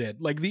than it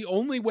did. Like the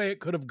only way it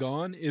could have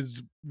gone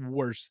is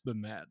worse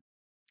than that.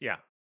 Yeah.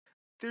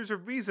 There's a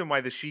reason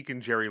why the Sheik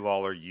and Jerry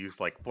Lawler used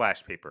like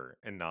flash paper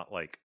and not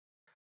like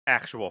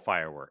actual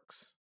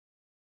fireworks.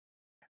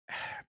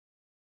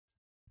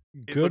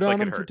 It Good looked like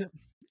on it him for hurt.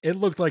 it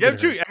looked like Yeah, it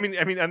true. hurt.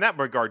 I mean, in that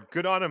regard,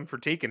 good on him for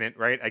taking it,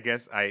 right? I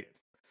guess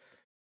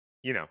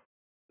you know,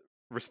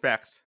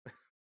 respect.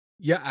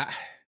 Yeah,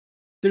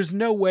 there's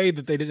no way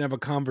that they didn't have a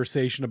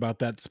conversation about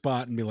that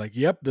spot and be like,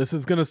 "Yep, this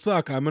is going to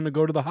suck. I'm going to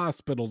go to the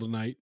hospital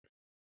tonight."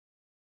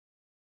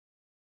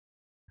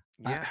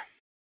 Yeah.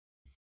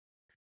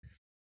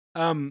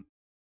 Um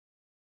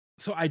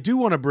so I do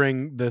want to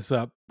bring this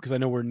up because I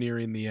know we're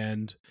nearing the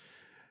end.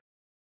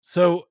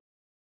 So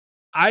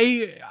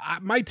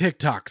my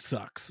TikTok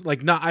sucks.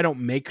 Like not I don't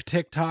make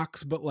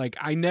TikToks, but like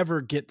I never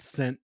get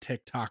sent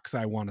TikToks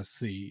I want to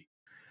see.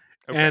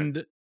 Okay.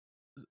 And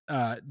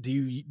do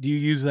you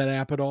use that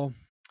app at all?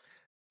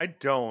 I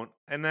don't,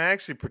 and I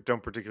actually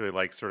don't particularly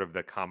like sort of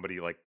the comedy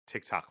like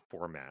TikTok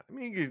format. I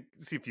mean, you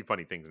see a few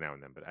funny things now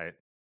and then, but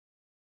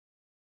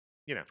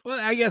you know, Well,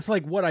 I guess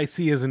like what I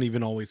see isn't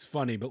even always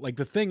funny, but like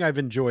the thing I've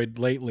enjoyed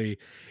lately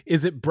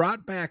is it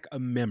brought back a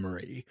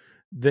memory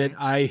that mhm.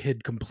 I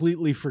had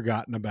completely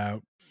forgotten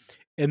about.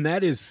 And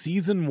that is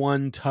season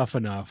 1 Tough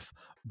Enough.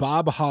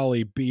 Bob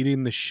Holly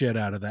beating the shit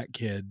out of that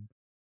kid.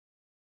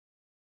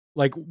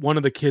 Like one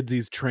of the kids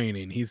he's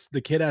training.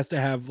 The kid has to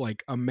have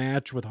like a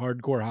match with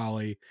Hardcore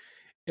Holly,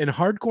 and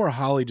Hardcore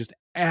Holly just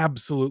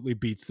absolutely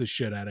beats the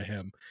shit out of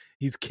him.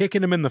 He's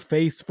kicking him in the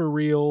face for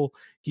real.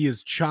 He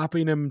is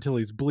chopping him till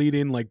he's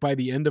bleeding. Like by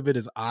the end of it,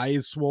 his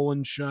eyes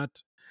swollen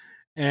shut.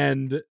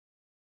 And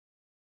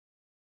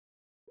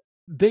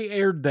they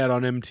aired that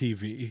on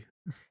MTV.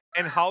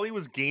 And Holly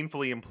was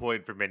gainfully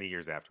employed for many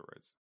years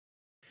afterwards.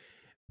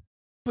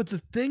 But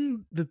the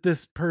thing that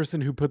this person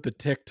who put the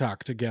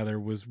TikTok together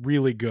was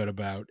really good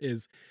about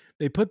is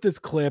they put this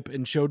clip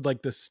and showed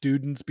like the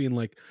students being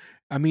like,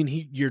 I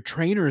mean, your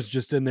trainer's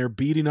just in there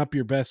beating up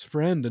your best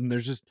friend and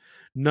there's just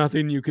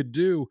nothing you could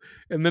do.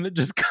 And then it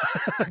just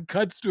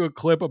cuts to a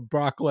clip of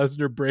Brock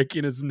Lesnar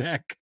breaking his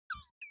neck.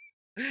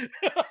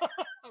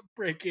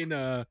 Breaking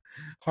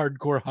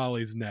Hardcore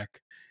Holly's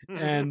neck.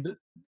 And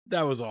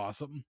that was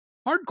awesome.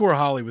 Hardcore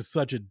Holly was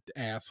such an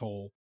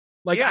asshole.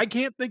 Like Yeah, I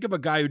can't think of a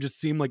guy who just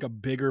seemed like a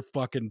bigger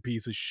fucking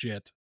piece of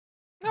shit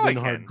no, I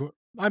than can. Hardcore.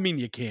 I mean,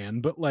 you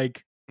can, but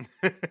like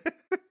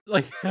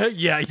yeah,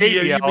 yeah. You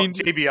JBL, mean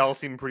JBL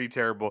seemed pretty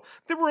terrible.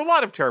 There were a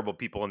lot of terrible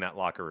people in that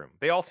locker room.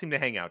 They all seemed to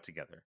hang out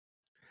together.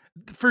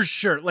 for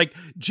sure? Like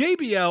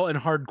JBL and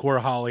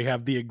Hardcore Holly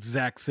have the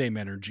exact same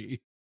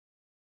energy.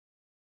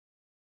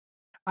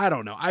 I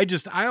don't know. I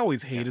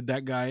always Yeah. hated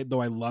that guy,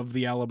 though I love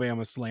the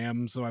Alabama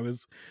Slam, so I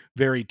was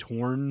very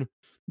torn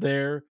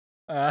there.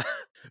 Uh,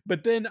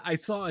 but then I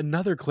saw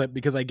another clip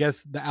because I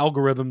guess the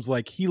algorithm's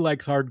like he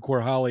likes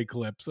Hardcore Holly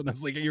clips, and I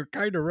was like, "You're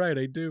kind of right,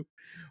 I do."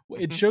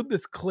 Well, it showed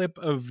this clip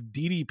of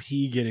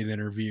DDP getting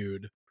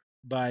interviewed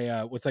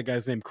by what's that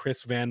guy's name,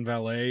 Chris Van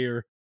Valet,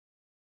 or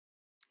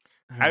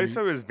how I do always you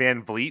thought it was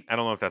Van Vliet. I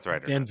don't know if that's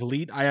right or Van not.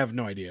 Vliet? I have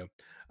no idea.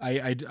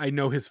 I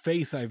know his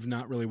face. I've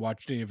not really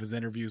watched any of his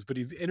interviews, but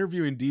he's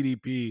interviewing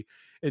DDP,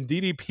 and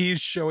DDP is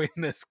showing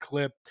this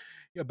clip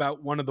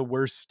about one of the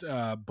worst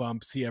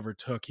bumps he ever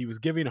took. He was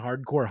giving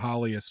Hardcore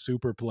Holly a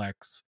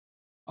superplex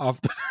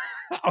off the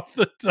off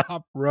the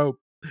top rope.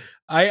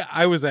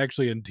 I was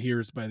actually in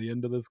tears by the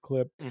end of this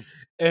clip, Mm.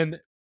 and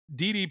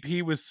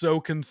DDP was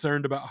so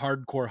concerned about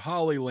Hardcore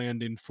Holly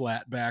landing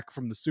flat back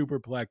from the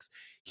superplex,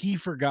 he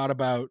forgot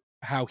about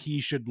how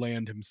he should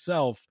land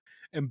himself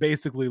and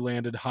basically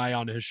landed high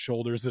on his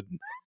shoulders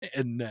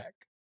and neck.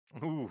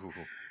 Ooh.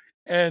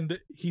 And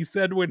he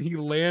said when he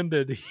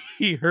landed,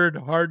 he heard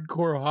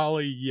Hardcore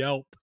Holly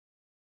yelp.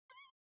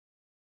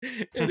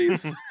 And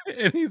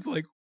he's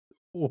like,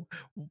 "Oh,"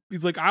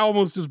 he's like, I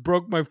almost just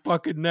broke my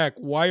fucking neck.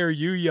 Why are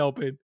you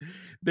yelping?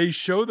 They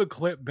show the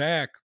clip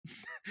back.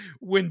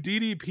 When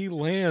DDP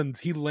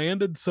lands, he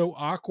landed so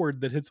awkward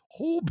that his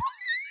whole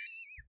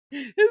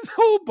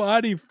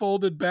body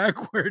folded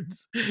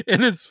backwards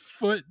and his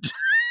foot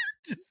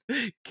just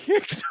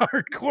kicked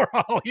Hardcore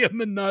Holly in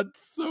the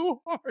nuts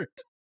so hard.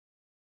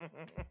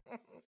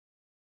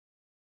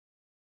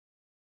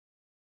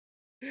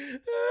 I'm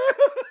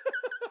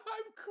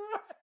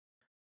crying.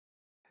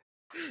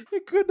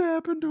 It couldn't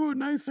happen to a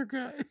nicer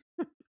guy.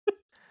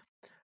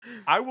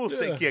 I will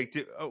say, Yeah.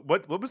 yeah,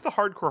 what was the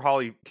Hardcore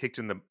Holly kicked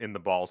in the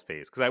balls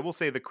phase? Because I will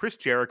say the Chris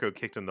Jericho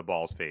kicked in the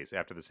balls phase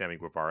after the Sammy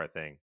Guevara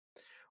thing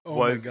Oh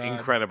my was god.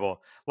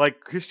 incredible.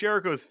 Like Chris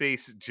Jericho's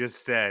face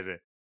just said,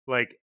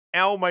 like,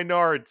 "Ow, my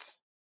nards."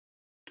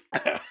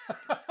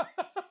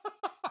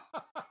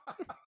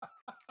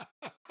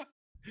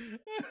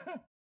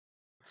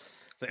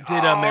 It's like,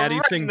 Did oh, Maddie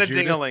right in sing the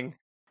Judas? dingling.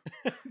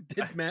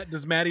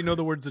 Does Maddie know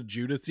the words of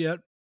Judas yet?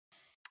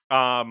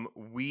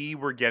 We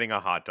were getting a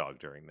hot dog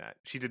during that.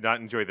 She did not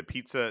enjoy the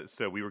pizza,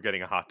 so we were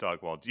getting a hot dog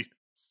while Judas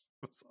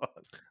was on.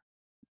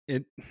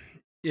 It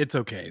it's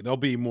okay. There'll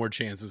be more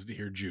chances to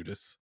hear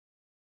Judas.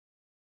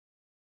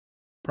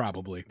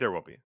 Probably. There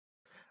will be.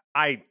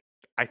 I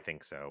I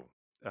think so.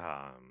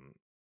 Um,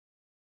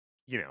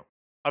 you know,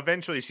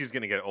 eventually she's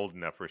gonna get old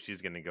enough where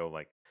she's gonna go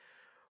like,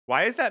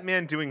 why is that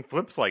man doing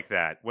flips like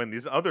that when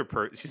these other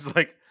she's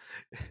like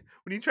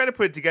when you try to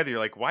put it together, you're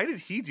like, why did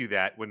he do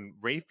that when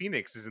Ray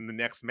Phoenix is in the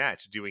next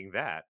match doing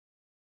that?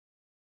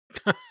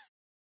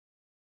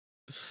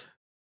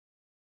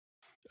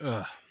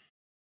 Ugh.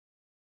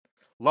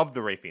 Love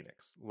the Ray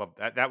Phoenix. Love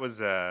that. That was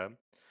her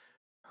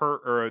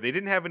or they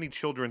didn't have any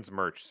children's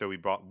merch, so we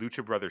bought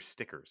Lucha Brothers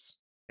stickers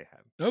they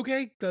had.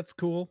 Okay, that's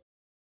cool.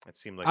 It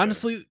seemed like a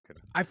Honestly, good.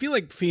 I feel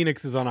like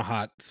Phoenix is on a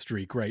hot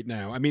streak right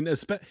now. I mean, I mean,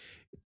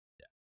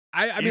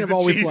 He's I've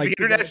always he's the liked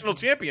the guy. international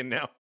champion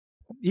now.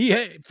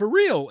 For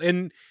real,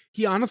 and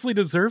he honestly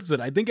deserves it.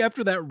 I think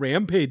after that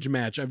Rampage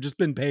match, I've just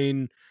been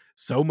paying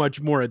so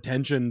much more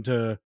attention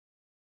to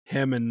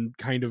him and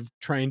kind of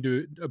trying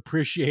to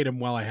appreciate him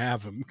while I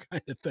have him,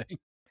 kind of thing.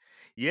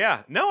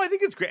 Yeah. No, I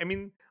think it's great. I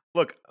mean,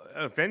 look,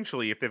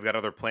 eventually if they've got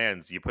other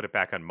plans, you put it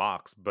back on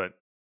Mox, but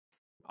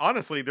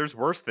honestly, there's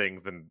worse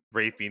things than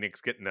Ray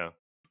Phoenix getting a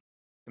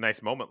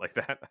nice moment like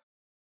that.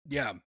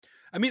 Yeah,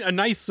 I mean, a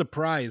nice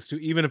surprise too,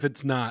 even if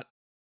it's not,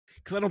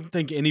 because I don't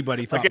think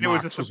anybody thought Again, it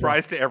was a Mox was right.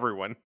 surprise to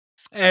everyone,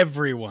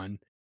 Everyone,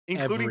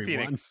 including everyone.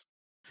 Phoenix.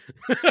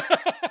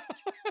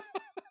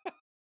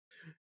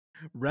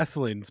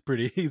 Wrestling's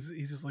pretty. He's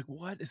just like,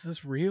 what is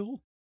this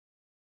real?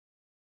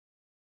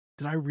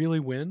 Did I really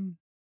win?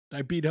 Did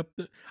I beat up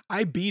the?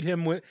 I beat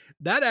him with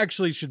that.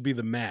 Actually, should be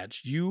the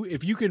match.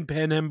 If you can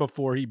pin him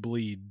before he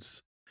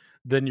bleeds,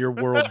 then you're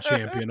world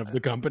champion of the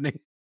company.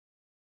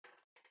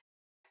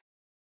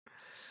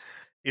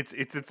 It's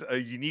a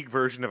unique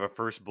version of a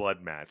first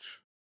blood match.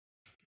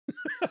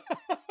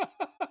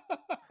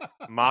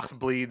 Mox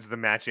bleeds, the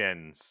match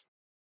ends.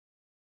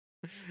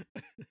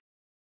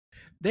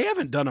 They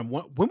haven't done them.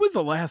 When was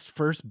the last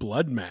first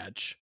blood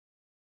match?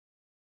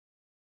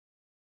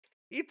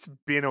 It's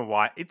been a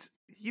while. It's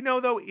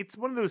though, it's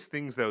one of those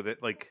things though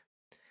that like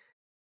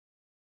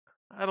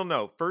I don't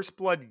know. First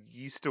blood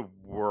used to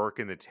work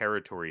in the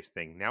territories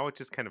thing. Now it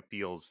just kind of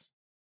feels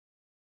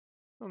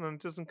I don't know, it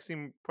doesn't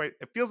seem quite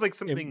it feels like It-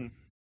 something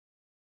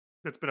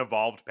that's been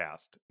evolved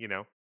past,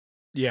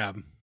 yeah,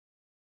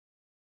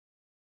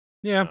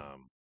 yeah.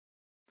 Um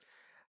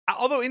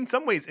although in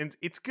some ways and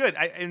it's good.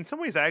 In some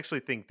ways I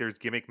actually think there's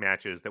gimmick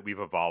matches that we've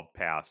evolved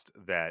past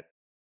that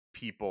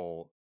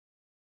people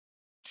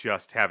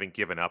just haven't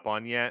given up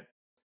on yet.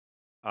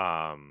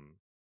 Um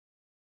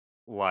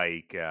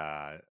like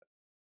I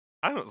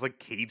don't know, it's like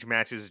cage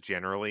matches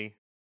generally.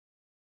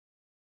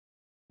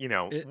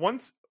 It,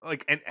 Once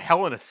like and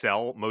Hell in a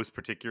Cell most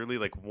particularly,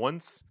 like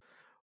once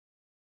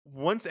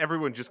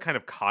everyone just kind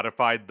of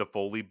codified the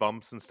Foley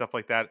bumps and stuff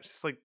like that, it's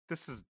just like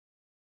this is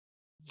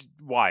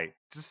why?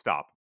 Just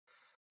stop.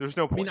 There's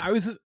no I mean,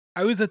 point.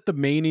 I was at the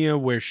Mania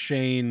where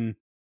Shane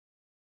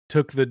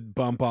took the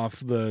bump off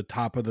the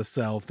top of the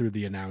cell through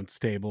the announce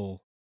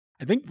table.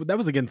 I think that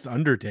was against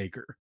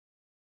Undertaker.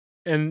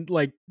 And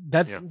like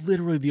that's Yeah.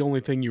 literally the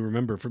only thing you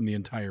remember from the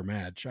entire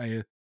match.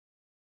 I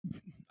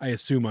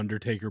assume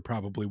Undertaker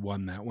probably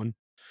won that one.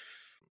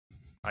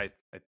 I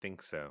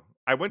think so.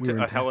 I went We were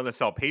to in a Hell in a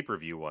Cell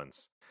pay-per-view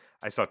once.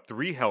 I saw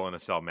 3 Hell in a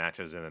Cell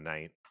matches in a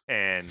night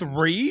and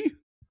 3?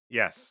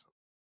 yes,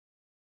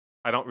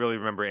 I don't really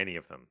remember any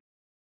of them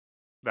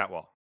that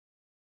well.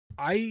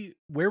 I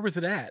Where was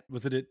it at?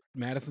 Was it at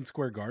Madison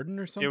Square Garden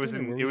or something? Or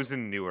where It was was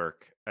in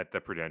Newark at the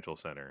Prudential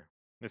Center.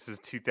 This is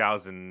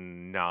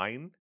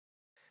 2009.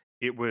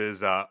 It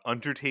was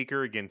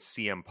Undertaker against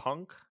CM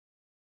Punk,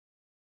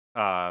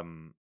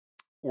 um,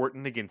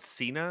 Orton against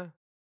Cena,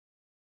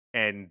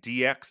 and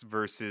DX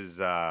versus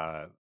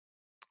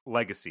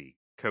Legacy,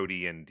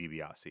 Cody and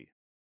DiBiase.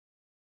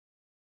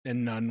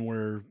 and none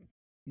were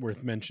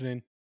worth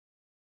mentioning?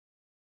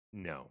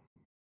 No,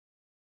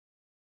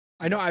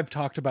 I know no. I've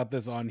talked about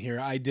this on here.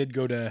 I did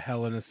go to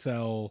Hell in a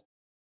Cell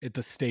at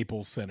the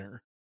Staples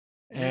Center,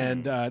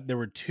 and Mm. there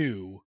were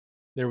two.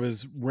 There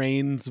was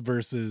Reigns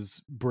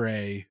versus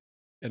Bray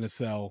in a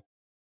cell,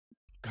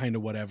 kind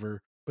of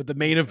whatever. But the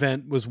main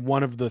event was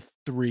one of the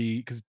three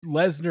because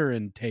Lesnar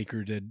and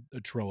Taker did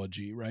a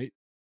trilogy, right?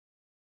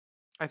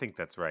 I think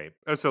that's right.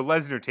 Oh, so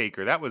Lesnar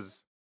Taker. That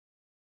was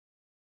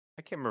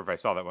I can't remember if I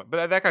saw that one,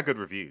 but that got good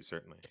reviews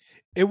certainly.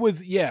 It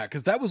was, yeah,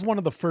 because that was one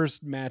of the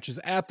first matches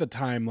at the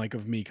time, like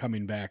of me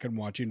coming back and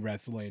watching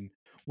wrestling,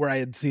 where I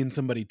had seen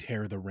somebody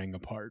tear the ring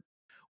apart.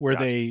 Where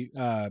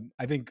Gotcha.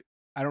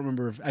 I don't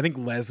remember if I think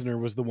Lesnar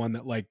was the one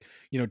that like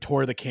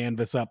tore the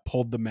canvas up,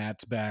 pulled the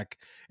mats back,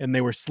 and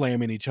they were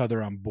slamming each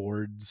other on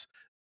boards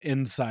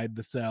inside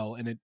the cell,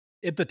 and it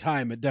at the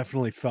time it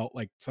definitely felt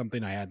like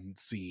something I hadn't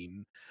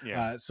seen.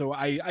 Yeah. So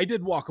I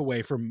did walk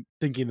away from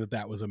thinking that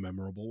that was a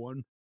memorable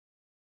one.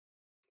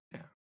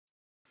 Yeah.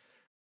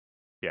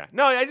 Yeah.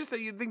 No, I just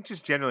think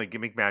just generally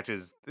gimmick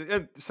matches.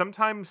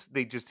 Sometimes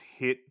they just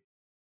hit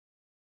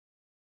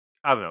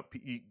I don't know.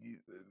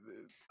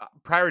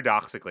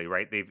 Paradoxically,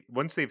 right?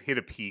 Once they've hit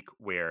a peak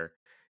where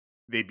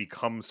they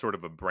become sort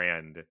of a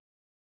brand,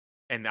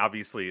 and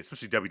obviously,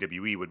 especially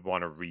WWE would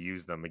want to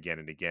reuse them again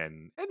and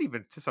again, and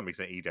even to some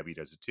extent AEW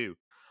does it too.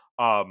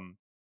 Um,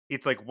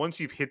 it's like once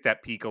you've hit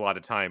that peak, a lot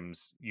of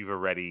times you've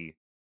already,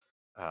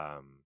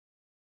 um,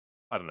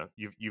 I don't know,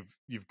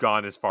 you've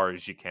gone as far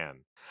as you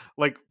can.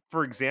 Like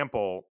for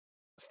example,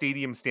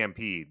 Stadium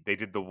Stampede, they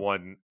did the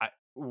one.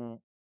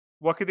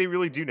 What could they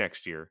really do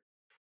next year?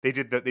 They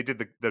did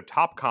the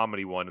top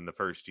comedy one in the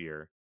first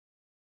year.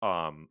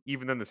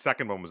 Even then, the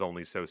second one was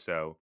only so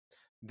so.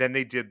 Then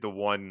they did the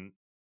one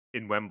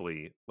in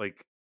Wembley.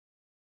 Like,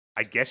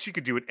 I guess you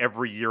could do it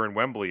every year in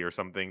Wembley or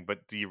something,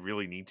 but do you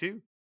really need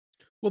to?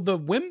 Well, the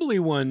Wembley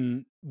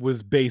one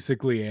was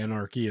basically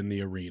Anarchy in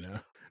the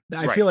Arena.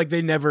 I feel Right. like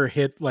they never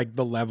hit like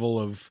the level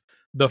of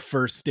the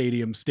first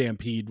Stadium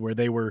Stampede where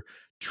they were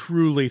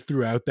truly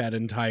throughout that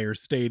entire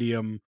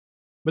stadium.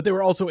 But they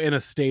were also in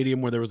a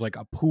stadium where there was like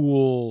a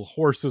pool,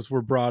 horses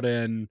were brought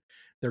in,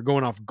 they're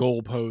going off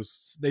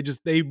goalposts.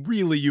 They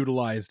really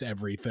utilized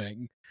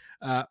everything.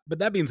 But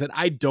that being said,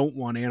 I don't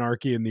want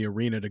Anarchy in the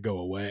Arena to go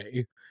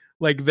away.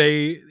 Like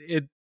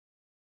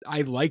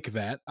I like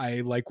that.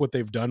 I like what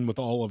they've done with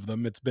all of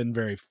them. It's been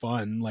very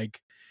fun.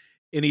 Like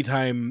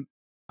anytime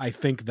I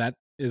think that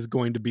is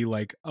going to be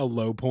like a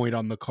low point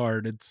on the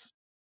card,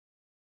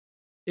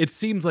 it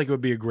seems like it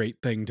would be a great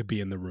thing to be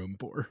in the room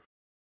for.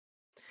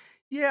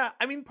 Yeah,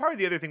 I mean, part of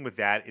the other thing with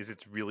that is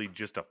it's really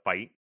just a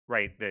fight,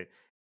 right? The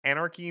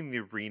Anarchy in the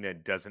Arena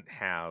doesn't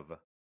have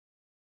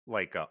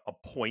like a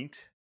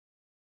point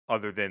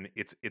other than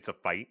it's a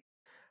fight.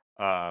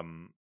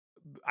 Um,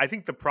 I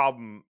think the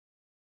problem,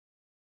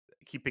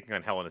 I keep picking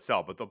on Hell in a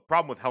Cell, but the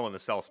problem with Hell in a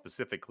Cell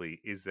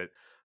specifically is that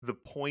the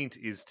point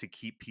is to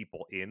keep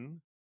people in,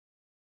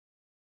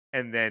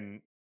 and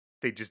then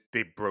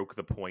they broke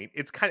the point.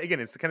 It's kind of, again,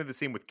 it's kind of the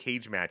same with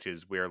cage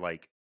matches where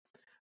like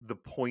the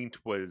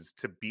point was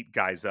to beat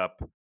guys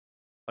up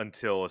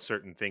until a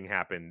certain thing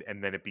happened,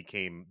 and then it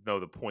became, no,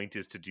 the point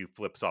is to do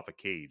flips off a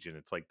cage, and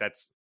it's like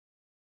that's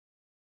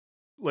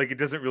like it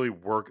doesn't really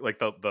work. Like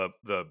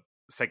the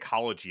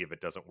psychology of it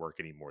doesn't work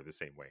anymore the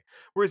same way.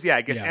 Whereas, yeah,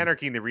 I guess Yeah.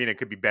 Anarchy in the Arena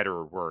could be better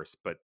or worse,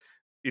 but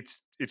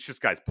it's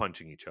just guys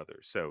punching each other,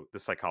 so the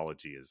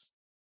psychology is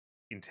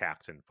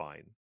intact and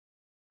fine.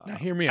 Now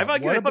hear me I out. feel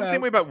like What I felt the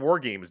same about way about War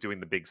Games doing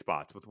the big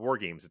spots. With War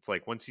Games, it's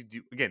like once you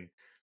do, again,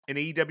 and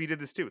AEW did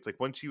this too. It's like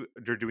once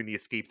they're doing the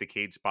escape the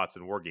cage spots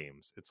in War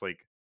Games, it's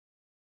like,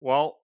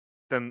 well,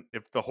 then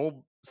if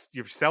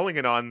you're selling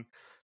it on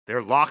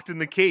they're locked in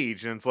the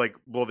cage, and it's like,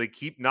 well, they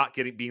keep not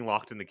getting being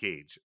locked in the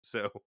cage.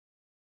 So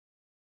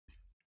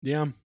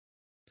yeah.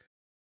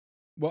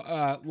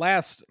 Well,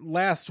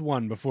 last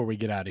one before we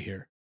get out of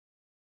here.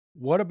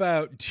 What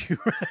about do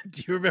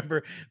you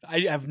remember?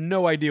 I have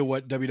no idea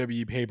what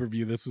WWE pay per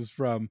view this was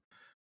from,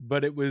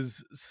 but it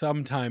was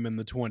sometime in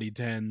the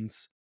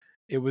 2010s.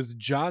 It was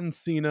John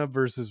Cena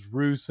versus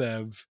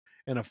Rusev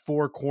in a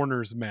four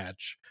corners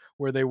match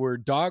where they were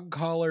dog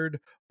collared,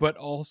 but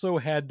also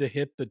had to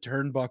hit the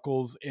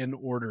turnbuckles in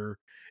order.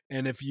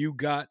 And if you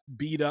got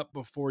beat up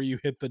before you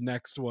hit the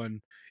next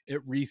one,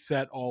 it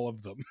reset all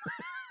of them.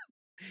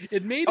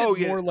 It made it oh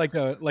yeah, more like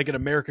an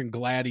American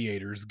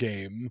Gladiators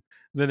game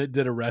than it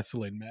did a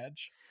wrestling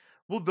match.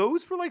 well,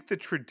 those were like the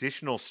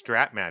traditional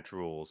strap match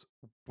rules,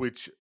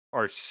 which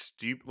are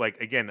stupid. Like,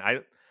 again,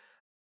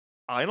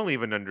 I don't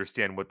even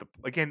understand what the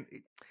again.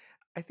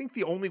 I think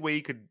the only way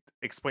you could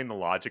explain the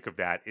logic of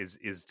that is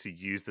to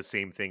use the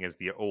same thing as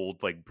the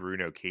old like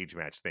Bruno cage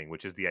match thing,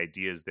 which is the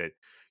idea is that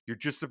you're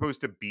just supposed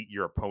to beat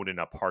your opponent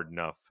up hard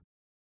enough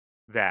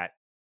that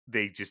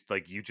they just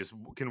like you just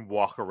can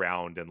walk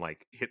around and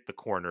like hit the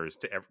corners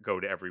to go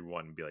to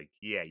everyone and be like,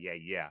 yeah, yeah,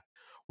 yeah.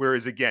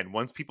 Whereas again,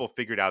 once people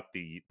figured out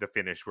the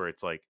finish where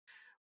it's like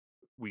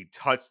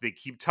they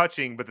keep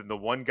touching, but then the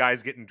one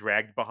guy's getting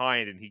dragged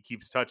behind and he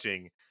keeps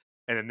touching,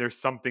 and then there's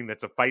something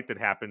that's a fight that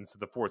happens to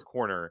the fourth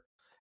corner,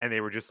 and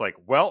they were just like,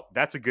 well,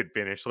 that's a good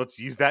finish, let's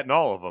use that in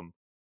all of them.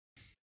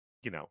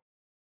 You know,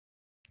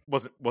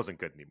 wasn't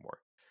good anymore.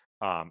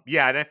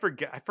 Yeah, and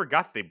I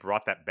forgot they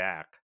brought that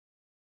back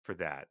for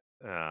that.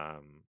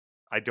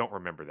 I don't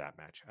remember that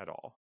match at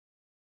all.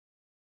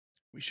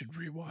 We should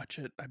rewatch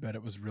it. I bet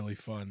it was really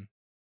fun.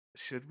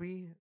 Should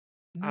we?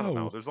 I don't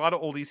know, No, there's a lot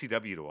of old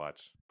ECW to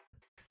watch.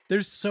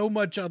 there's so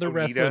much other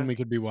wrestling Onita. we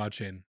could be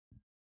watching.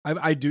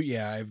 I do,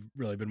 yeah. I've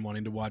really been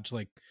wanting to watch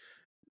like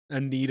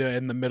Anita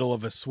in the middle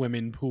of a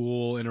swimming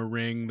pool in a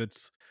ring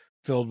that's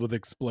filled with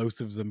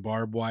explosives and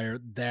barbed wire.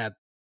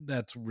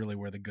 That's really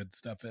where the good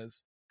stuff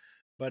is.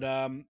 But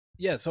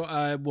yeah.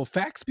 So will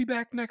Fax be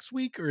back next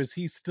week, or is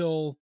he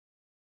still?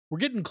 We're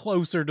getting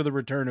closer to the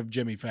return of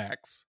Jimmy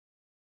Fax.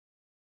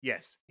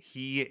 Yes,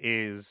 he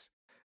is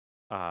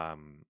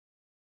um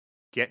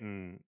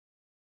getting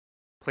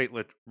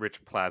platelet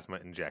rich plasma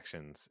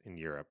injections in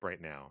Europe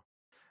right now.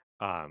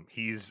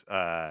 He's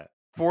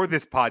for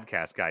this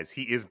podcast, guys,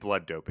 he is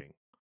blood doping.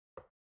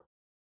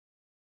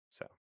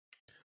 So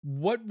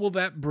What will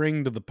that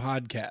bring to the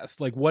podcast?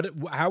 Like,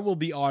 how will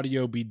the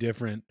audio be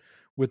different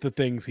with the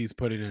things he's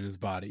putting in his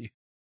body.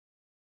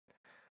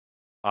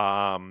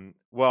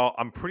 Well,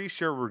 I'm pretty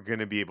sure we're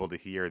gonna be able to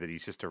hear that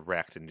he's just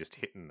erect and just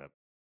hitting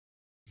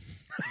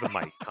the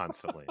mic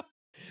constantly.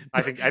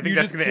 I think You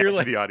that's just gonna hear add to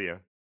like the audio.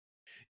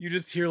 you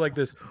just hear like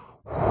this.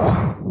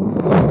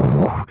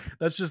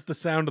 That's just the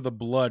sound of the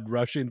blood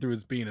rushing through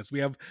his penis. We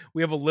have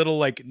a little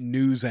like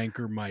news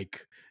anchor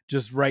mic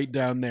just right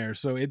down there.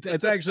 So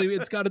it's actually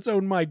it's got its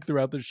own mic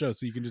throughout the show,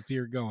 so you can just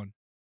hear it going.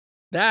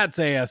 That's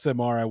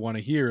ASMR I want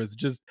to hear. Is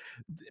just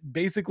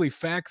basically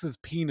Fax's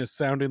penis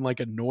sounding like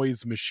a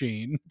noise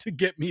machine to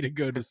get me to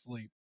go to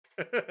sleep.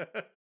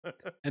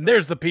 And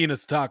there's the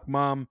penis talk,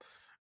 Mom.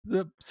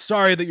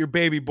 Sorry that your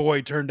baby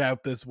boy turned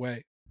out this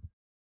way.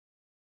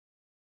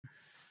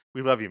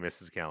 We love you,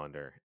 Mrs.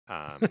 Calendar.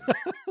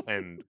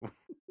 And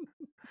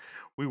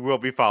we will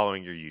be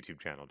following your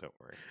YouTube channel, don't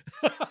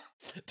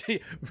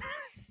worry.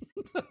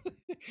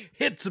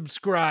 Hit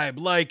subscribe,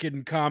 like,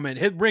 and comment.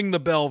 Ring the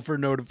bell for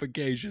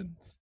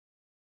notifications.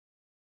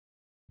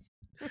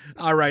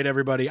 All right,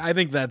 everybody. I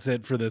think that's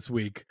it for this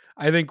week.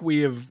 I think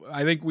we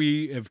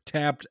have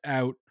tapped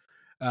out.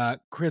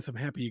 Chris, I'm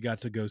happy you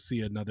got to go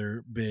see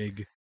another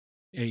big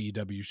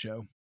AEW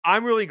show.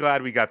 I'm really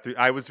glad we got through.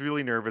 I was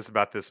really nervous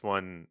about this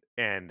one,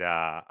 and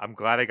I'm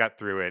glad I got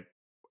through it.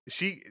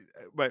 She,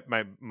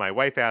 my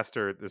wife asked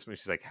her this one.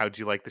 She's like, "How'd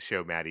you like the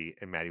show, Maddie?"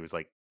 And Maddie was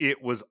like,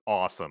 "It was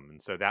awesome."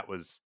 And so That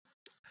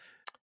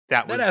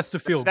has to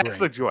feel that's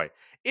the great. joy.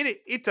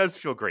 It does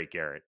feel great,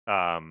 Garrett.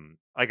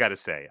 I gotta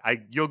say,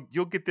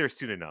 you'll get there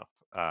soon enough.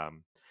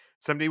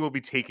 Someday we'll be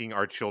taking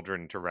our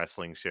children to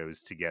wrestling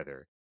shows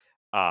together,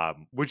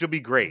 which will be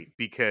great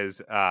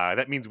because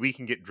that means we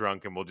can get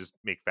drunk and we'll just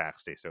make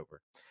Fax stay sober.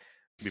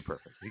 It'll be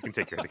perfect. He can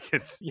take care of the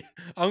kids.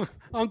 Yeah,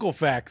 Uncle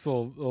Fax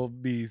will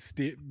be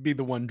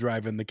the one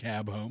driving the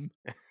cab home.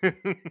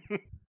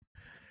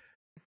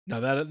 No,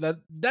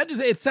 that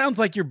just it sounds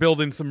like you're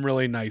building some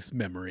really nice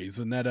memories,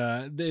 and that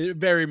it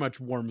very much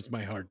warms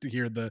my heart to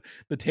hear the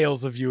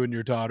tales of you and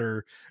your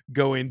daughter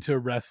go into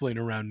wrestling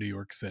around New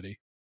York City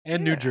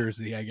and New Yeah,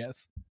 Jersey, I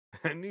guess.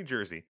 New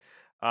Jersey.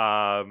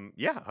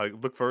 Yeah, I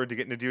look forward to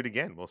getting to do it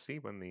again. We'll see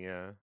when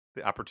the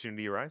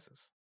opportunity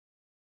arises.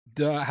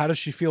 How does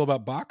she feel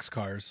about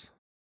boxcars?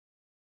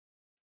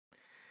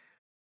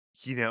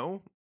 You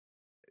know,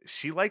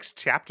 she likes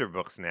chapter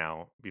books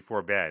now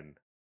before bed.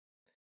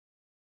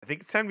 I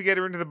think it's time to get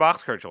her into the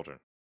boxcar children.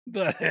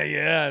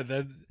 Yeah,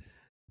 that's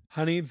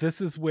honey.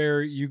 This is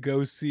where you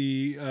go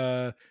see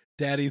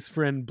Daddy's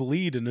friend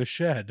bleed in a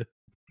shed.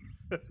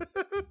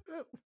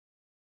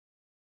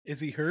 Is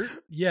he hurt?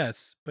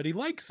 Yes, but he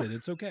likes it.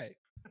 It's okay.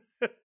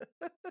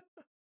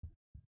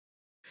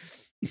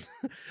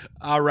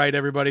 All right,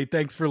 everybody.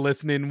 Thanks for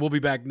listening. We'll be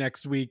back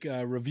next week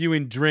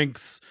reviewing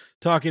drinks,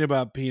 talking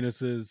about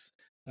penises,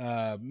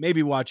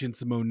 maybe watching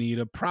some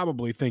Onita,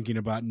 probably thinking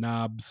about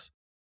knobs,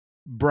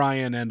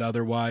 Brian and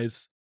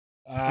otherwise.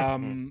 All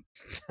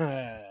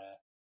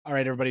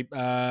right, everybody.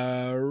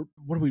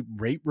 What do we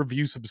rate,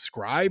 review,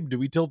 subscribe? Do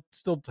we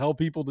still tell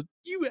people that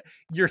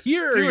you're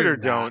here or Do it you're or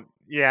not? don't.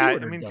 Yeah, Do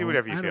it I or mean, do don't.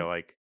 whatever you I feel don't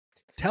like.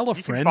 tell a You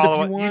can friend if follow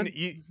you it. want.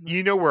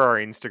 You know where our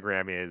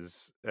Instagram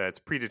is. It's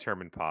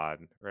predetermined pod,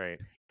 right?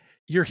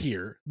 You're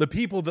here. The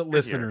people that You're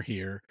listen are here.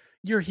 here.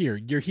 You're here.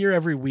 You're here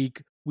every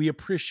week. We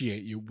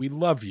appreciate you. We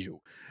love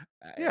you.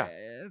 Yeah,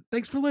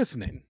 Thanks for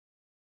listening.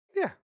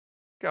 yeah.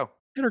 Go.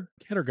 Hit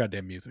our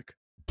goddamn music.